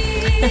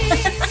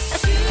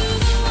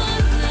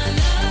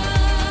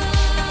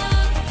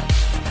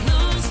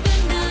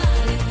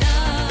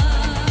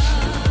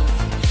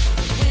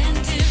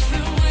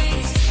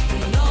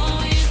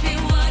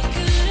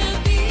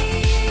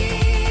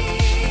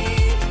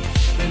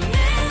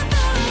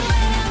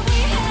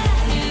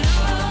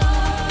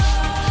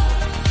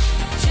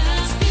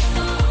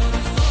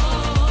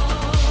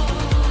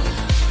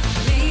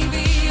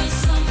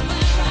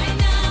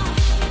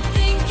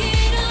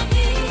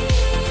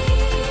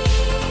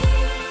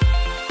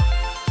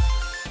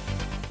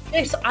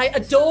 I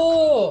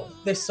adore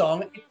this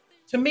song.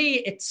 It's To me,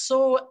 it's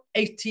so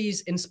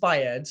 80s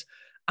inspired,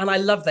 and I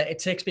love that. It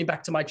takes me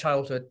back to my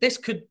childhood. This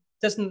would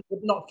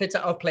not fit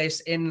out of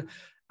place in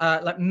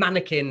like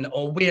Mannequin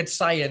or Weird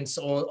Science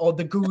or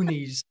The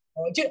Goonies.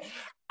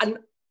 And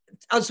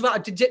as well,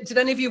 did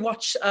any of you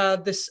watch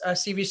this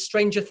series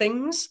Stranger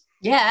Things?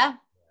 Yeah.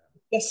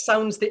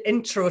 The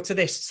intro to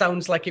this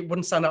sounds like it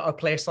wouldn't sound out of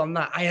place on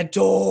that. I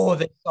adore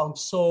this song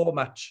so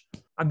much.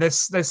 And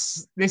this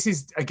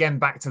is again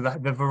back to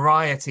the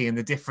variety and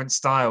the different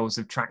styles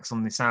of tracks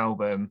on this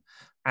album.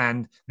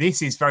 And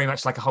this is very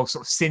much like a whole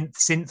sort of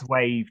synth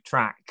wave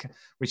track,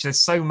 which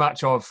there's so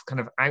much of kind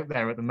of out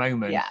there at the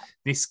moment. Yeah.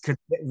 This could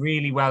fit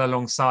really well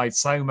alongside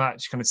so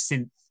much kind of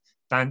synth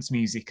dance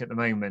music at the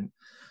moment.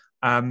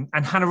 And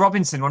Hannah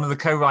Robinson, one of the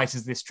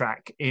co-writers of this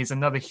track, is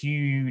another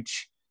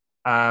huge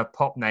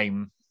pop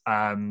name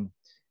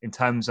in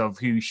terms of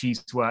who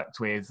she's worked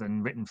with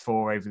and written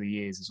for over the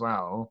years as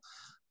well.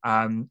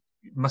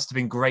 It must have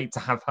been great to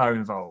have her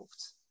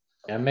involved.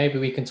 Yeah, maybe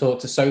we can talk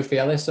to Sophie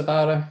Ellis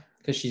about her,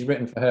 because she's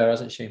written for her,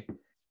 hasn't she?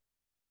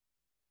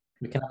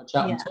 We can have a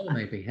chat on tour,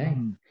 maybe. Hey.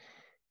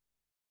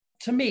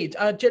 To me,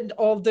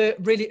 all the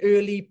really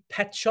early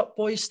Pet Shop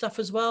Boys stuff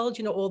as well.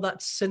 You know, all that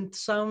synth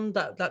sound,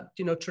 that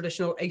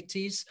traditional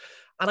 80s.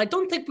 And I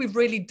don't think we've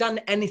really done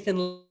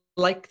anything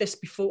like this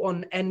before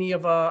on any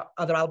of our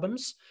other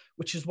albums,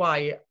 which is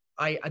why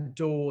I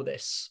adore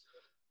this.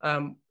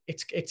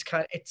 It's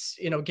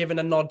given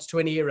a nod to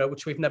an era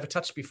which we've never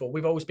touched before.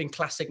 We've always been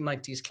classic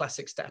 90s,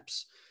 classic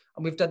steps,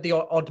 and we've done the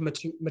odd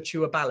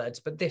mature ballads,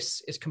 but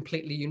this is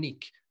completely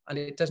unique and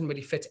it doesn't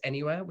really fit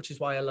anywhere, which is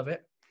why I love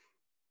it.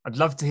 I'd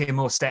love to hear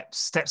more Steps.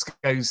 Steps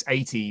goes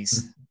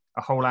 80s,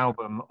 a whole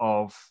album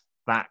of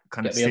that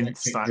kind of synth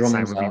style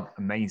sound would be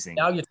amazing.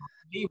 Now you're talking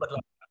to me, but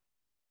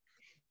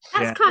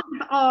that's kind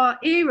of our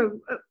era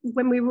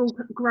when we were all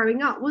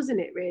growing up, wasn't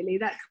it, really?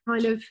 That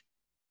kind of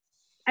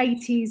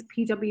 80s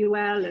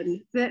PWL,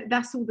 and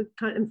that's all the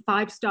kind of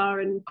 5 Star,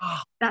 and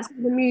that's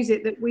the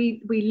music that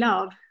we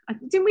love.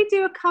 Didn't we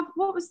do a cover?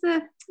 What was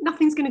the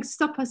Nothing's Gonna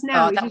Stop Us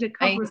Now? We did a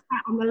cover of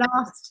that on the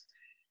last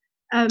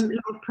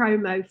live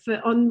promo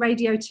on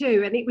Radio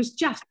 2, and it was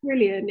just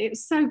brilliant. It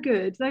was so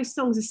good. Those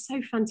songs are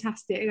so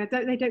fantastic.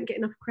 They don't get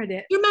enough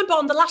credit. You remember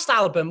on the last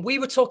album we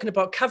were talking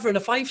about covering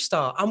a 5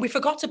 Star and we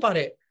forgot about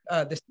it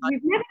this time.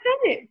 We've never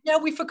done it. Yeah,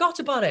 we forgot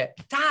about it.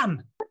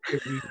 Damn.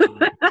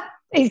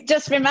 He's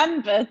just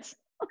remembered.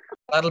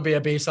 That'll be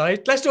a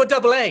B-side. Let's do a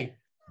double A.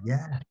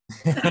 Yeah.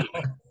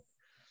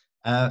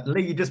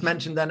 Lee, you just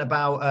mentioned then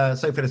about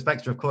Sophie the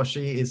Spectre. Of course,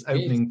 she is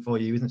opening for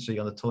you, isn't she,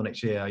 on the tour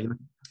next year? Are you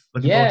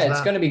looking forward to that?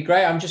 It's going to be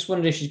great. I'm just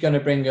wondering if she's going to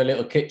bring a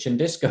little kitchen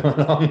disco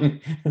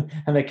along,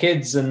 and the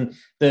kids, and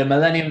the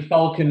Millennium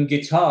Falcon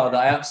guitar that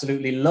I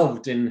absolutely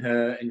loved in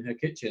her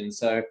kitchen.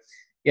 So,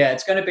 yeah,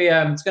 it's going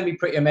to be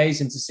pretty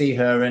amazing to see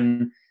her,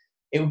 and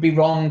it would be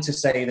wrong to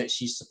say that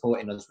she's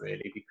supporting us,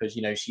 really, because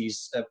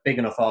she's a big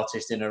enough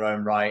artist in her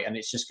own right, and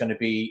it's just going to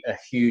be a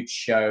huge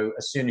show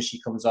as soon as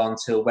she comes on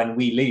till when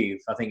we leave.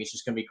 I think it's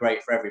just going to be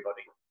great for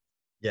everybody.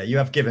 Yeah, you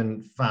have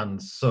given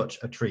fans such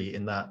a treat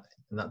in that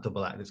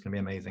double act. It's going to be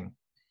amazing.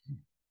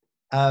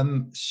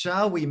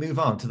 Shall we move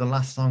on to the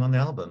last song on the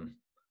album?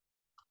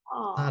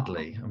 Aww.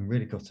 Sadly, I'm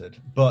really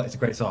gutted, but it's a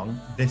great song.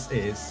 This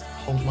is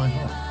Hold My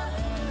Heart.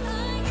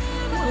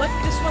 I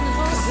like this one as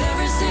well. 'Cause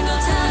every single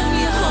time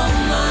you hold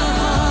my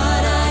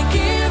heart, I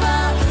give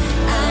up,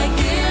 I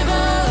give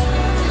up.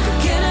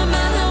 Forget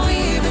about how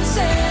we've been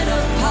set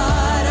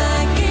apart.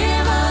 I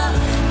give up,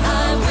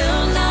 I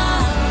will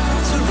not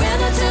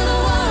surrender to the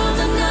world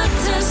that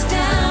knocked us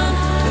down.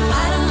 No,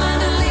 I don't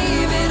mind to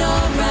leave it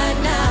all right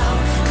now.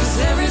 'Cause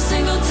every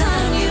single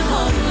time you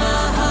hold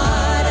my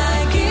heart,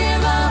 I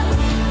give up,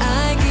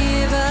 I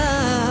give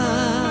up.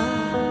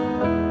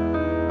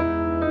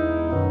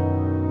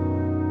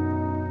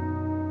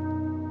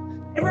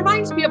 It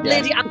reminds me of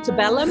Lady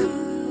Antebellum.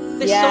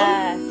 This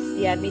song.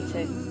 Yeah, me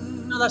too.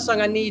 Another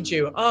song, I Need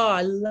You. Oh,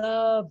 I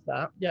love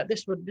that. Yeah,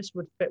 this would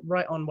fit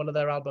right on one of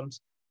their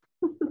albums.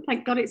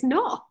 Thank God it's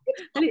not,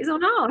 and it's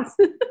on ours.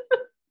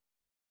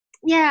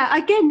 Yeah,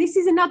 again, this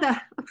is another.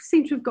 I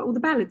seem to have got all the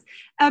ballads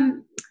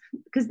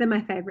because they're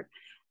my favourite.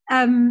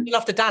 You'll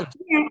have to dance.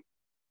 Yeah.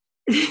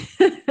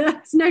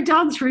 It's no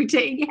dance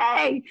routine.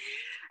 Yay!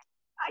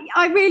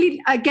 I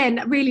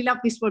really love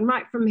this one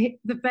right from the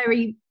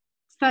very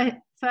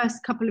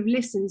first couple of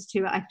listens to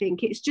it. I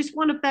think it's just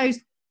one of those.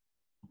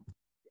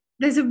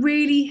 There's a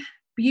really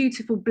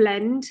beautiful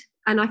blend,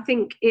 and I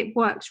think it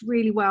works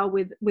really well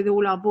with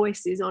all our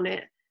voices on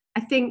it. I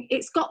think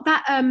it's got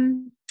that.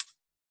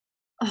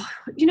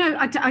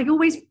 I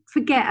always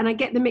forget and I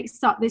get them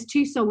mixed up. There's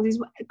 2 songs. There's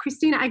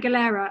Christina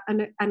Aguilera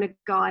and a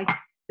guy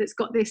that's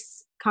got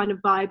this kind of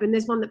vibe, and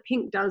there's one that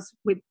Pink does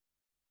with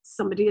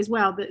somebody as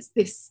well. That's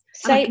this.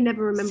 I can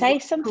never remember. Say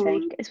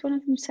something. Is one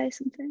of them Say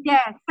Something?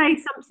 Yeah, Say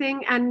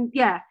Something, and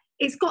yeah,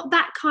 it's got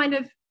that kind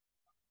of.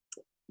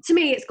 To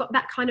me, it's got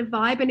that kind of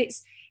vibe, and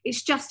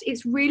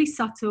it's really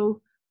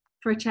subtle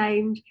for a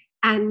change,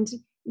 and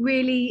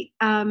really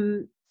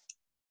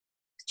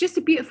it's just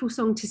a beautiful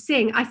song to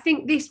sing. I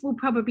think this will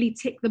probably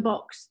tick the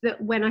box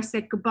that when I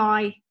said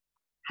goodbye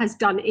has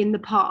done in the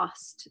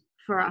past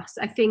for us.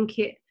 I think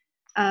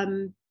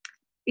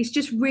it's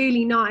just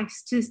really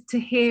nice to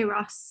hear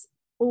us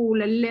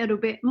all a little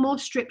bit more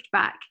stripped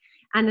back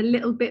and a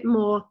little bit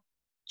more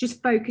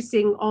just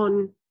focusing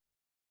on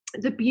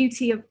the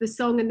beauty of the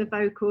song and the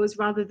vocals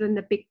rather than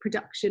the big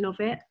production of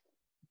it.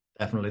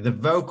 Definitely. The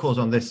vocals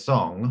on this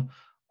song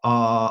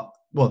are,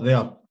 well, they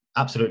are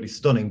absolutely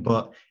stunning,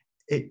 but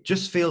it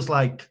just feels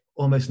like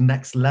almost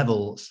next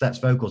level Steps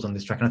vocals on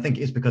this track. And I think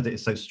it's because it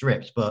is so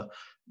stripped, but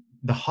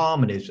the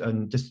harmonies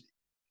and just,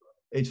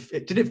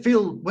 did it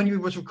feel, when you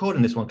was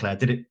recording this one, Claire,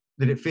 did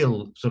it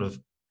feel sort of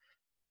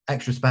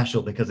extra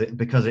special because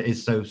it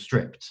is so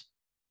stripped?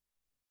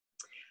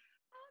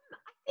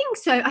 I think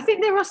so. I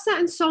think there are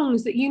certain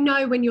songs that, you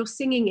know, when you're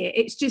singing it,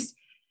 it's just,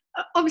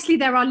 obviously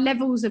there are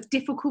levels of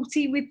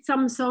difficulty with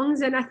some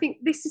songs, and I think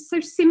this is so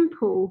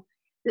simple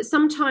that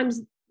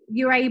sometimes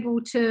you're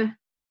able to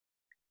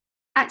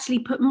actually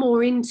put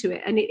more into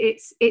it, and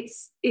it's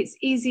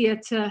easier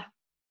to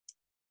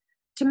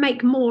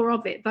make more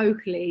of it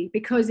vocally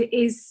because it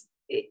is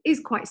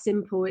quite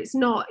simple. It's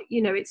not,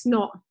 you know, it's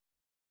not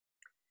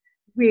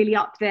really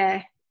up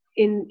there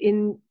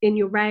in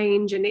your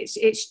range, and it's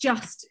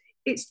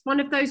one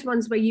of those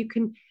ones where you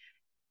can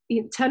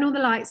turn all the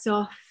lights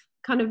off,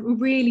 kind of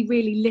really,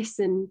 really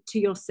listen to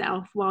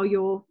yourself while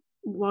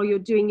you're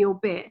doing your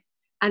bit,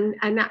 and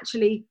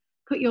actually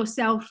put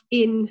yourself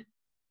in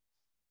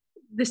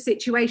the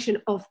situation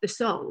of the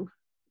song,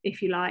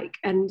 if you like,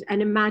 and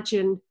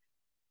imagine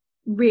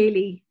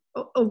really,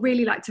 or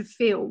really like to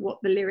feel what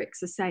the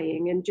lyrics are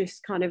saying, and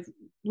just kind of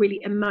really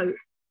emote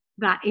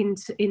that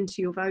into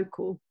your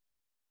vocal.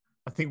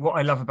 I think what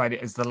I love about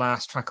it is the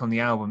last track on the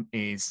album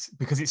is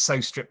because it's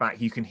so stripped back,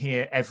 you can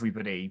hear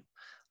everybody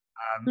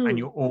and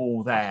you're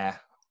all there.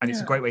 And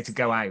it's a great way to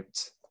go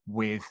out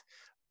with,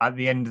 at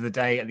the end of the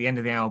day, at the end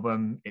of the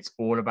album, it's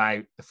all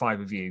about the five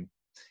of you.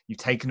 You've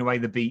taken away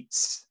the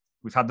beats,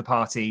 we've had the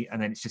party,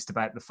 and then it's just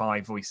about the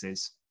five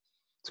voices.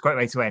 It's a great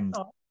way to end.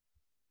 Oh,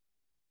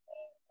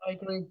 I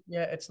agree.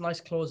 Yeah, it's a nice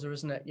closer,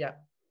 isn't it? Yeah.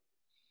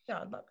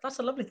 Yeah, that's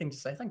a lovely thing to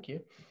say. Thank you.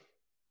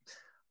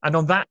 And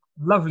on that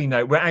lovely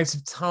note, we're out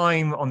of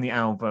time on the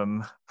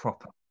album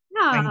proper.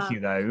 Thank you,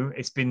 though.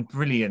 It's been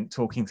brilliant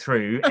talking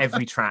through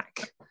every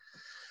track.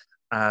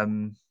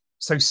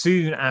 So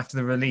soon after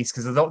the release,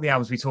 because a lot of the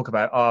albums we talk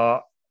about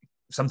are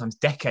sometimes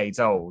decades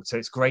old. So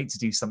it's great to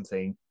do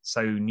something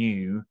so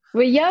new.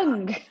 We're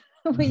young.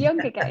 We're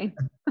young again.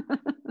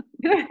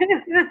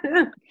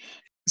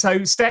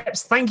 So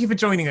Steps, thank you for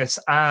joining us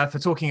for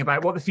talking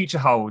about what the future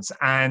holds,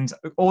 and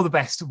all the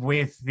best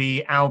with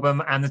the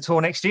album and the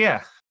tour next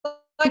year.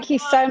 Thank you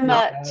so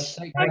much.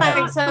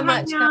 Thanks so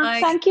much,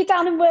 guys. Thank you,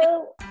 Dan and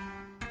Will.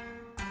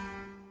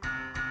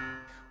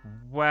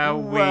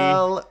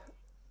 Well,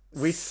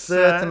 we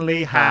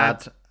certainly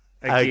had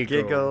a giggle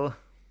giggle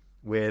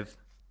with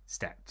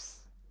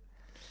Steps.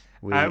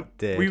 We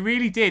did. We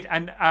really did.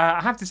 And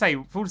I have to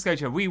say, full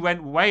disclosure, we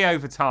went way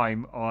over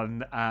time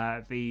on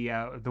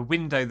the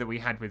window that we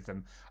had with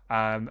them.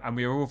 And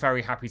we were all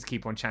very happy to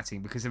keep on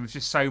chatting because there was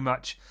just so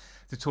much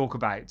to talk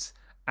about.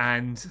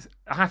 And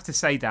I have to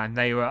say, Dan,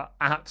 they were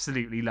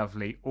absolutely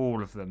lovely,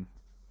 all of them.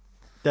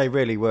 They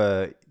really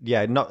were.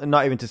 Yeah,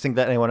 not even to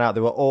single anyone out.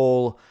 They were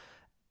all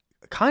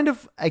kind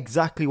of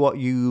exactly what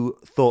you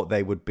thought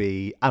they would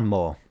be and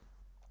more.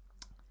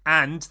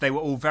 And they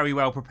were all very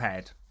well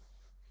prepared.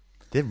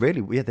 They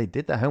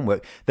did their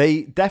homework.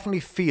 They definitely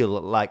feel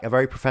like a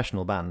very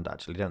professional band,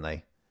 actually, don't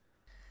they?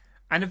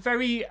 And a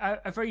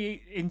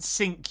very in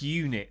sync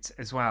unit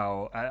as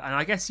well. And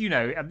I guess, you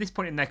know, at this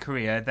point in their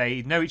career,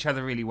 they know each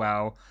other really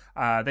well.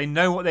 They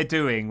know what they're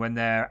doing when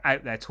they're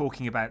out there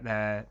talking about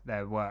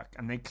their work.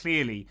 And they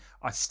clearly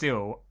are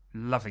still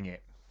loving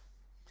it.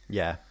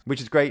 Yeah, which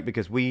is great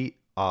because we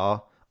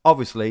are,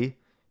 obviously,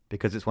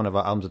 because it's one of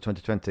our albums of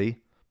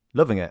 2020,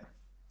 loving it.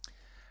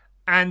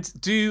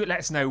 And do let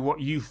us know what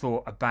you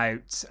thought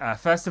about,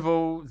 first of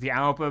all, the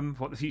album,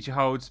 what the future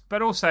holds,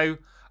 but also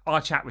our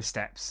chat with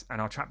Steps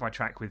and our track by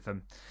track with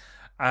them.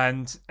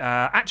 And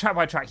at Track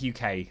by Track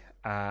UK,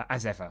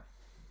 as ever.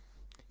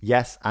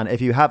 Yes, and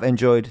if you have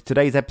enjoyed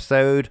today's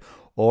episode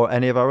or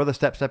any of our other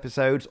Steps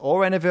episodes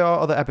or any of our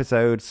other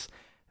episodes,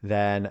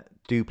 then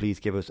do please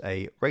give us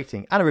a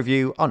rating and a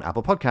review on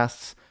Apple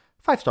Podcasts.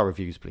 5-star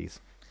reviews, please.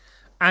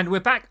 And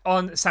we're back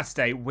on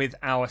Saturday with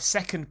our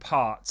second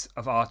part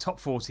of our top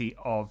 40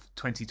 of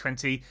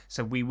 2020.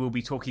 So we will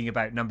be talking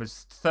about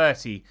numbers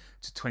 30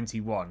 to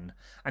 21.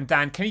 And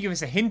Dan, can you give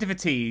us a hint of a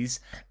tease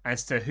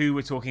as to who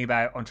we're talking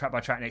about on Track by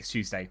Track next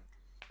Tuesday?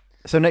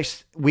 So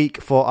next week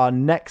for our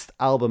next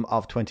album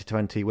of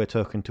 2020, we're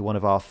talking to one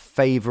of our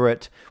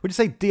favourite, would you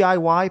say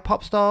DIY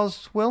pop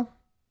stars, Will?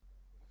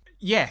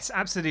 Yes,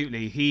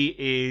 absolutely. He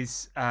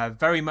is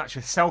very much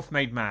a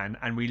self-made man,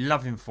 and we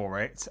love him for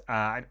it,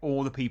 and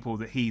all the people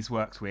that he's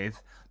worked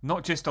with,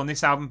 not just on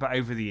this album, but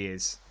over the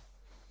years.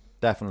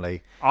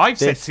 Definitely. I've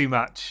said too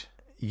much.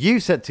 You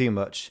said too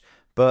much,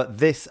 but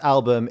this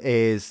album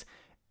it's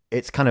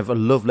kind of a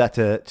love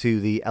letter to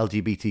the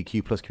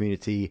LGBTQ plus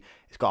community.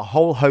 It's got a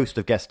whole host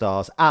of guest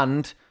stars,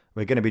 and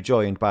we're going to be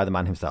joined by the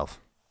man himself.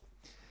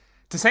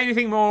 To say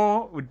anything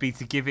more would be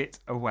to give it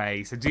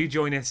away. So do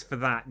join us for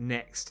that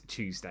next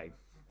Tuesday.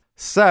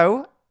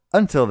 So,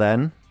 until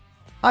then,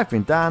 I've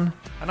been Dan.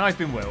 And I've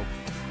been Will.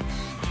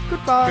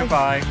 Goodbye.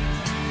 Goodbye.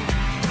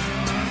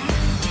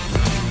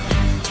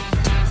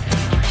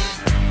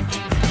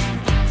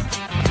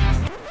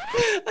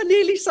 I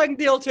nearly sang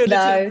the alternative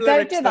No, don't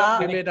lyrics do that.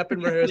 we made up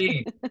in rehearsal.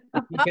 Clean.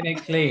 Keeping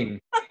it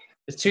clean.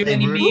 There's too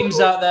many memes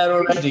out there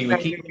already. We're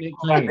keeping it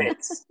clean.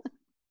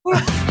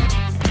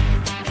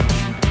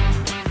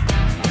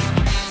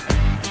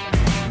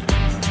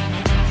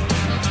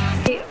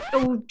 It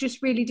all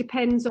just really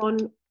depends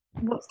on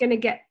what's going to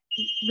get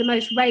the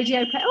most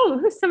radio play. Oh,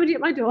 there's somebody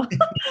at my door.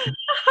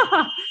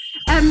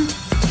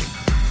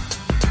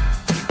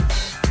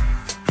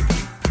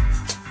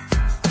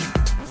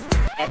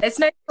 Yeah, there's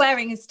no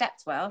swearing in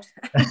Steps World.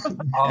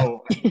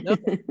 Oh. No,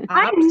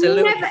 I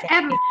absolutely. never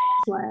ever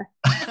swear.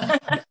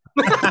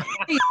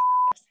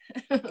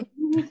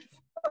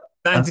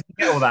 Dan, did you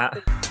get all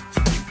that?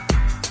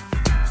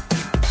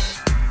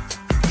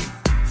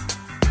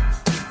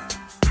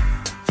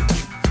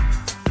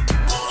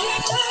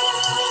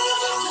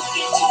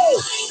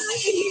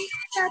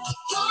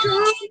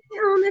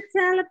 On the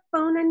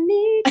telephone, I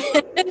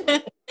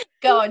need.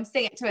 Go on,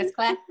 sing it to us,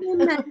 Claire.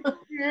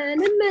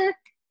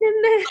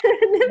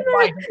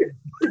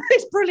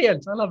 It's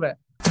brilliant. I love it.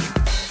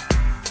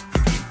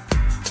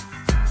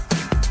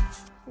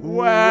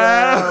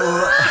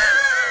 Wow.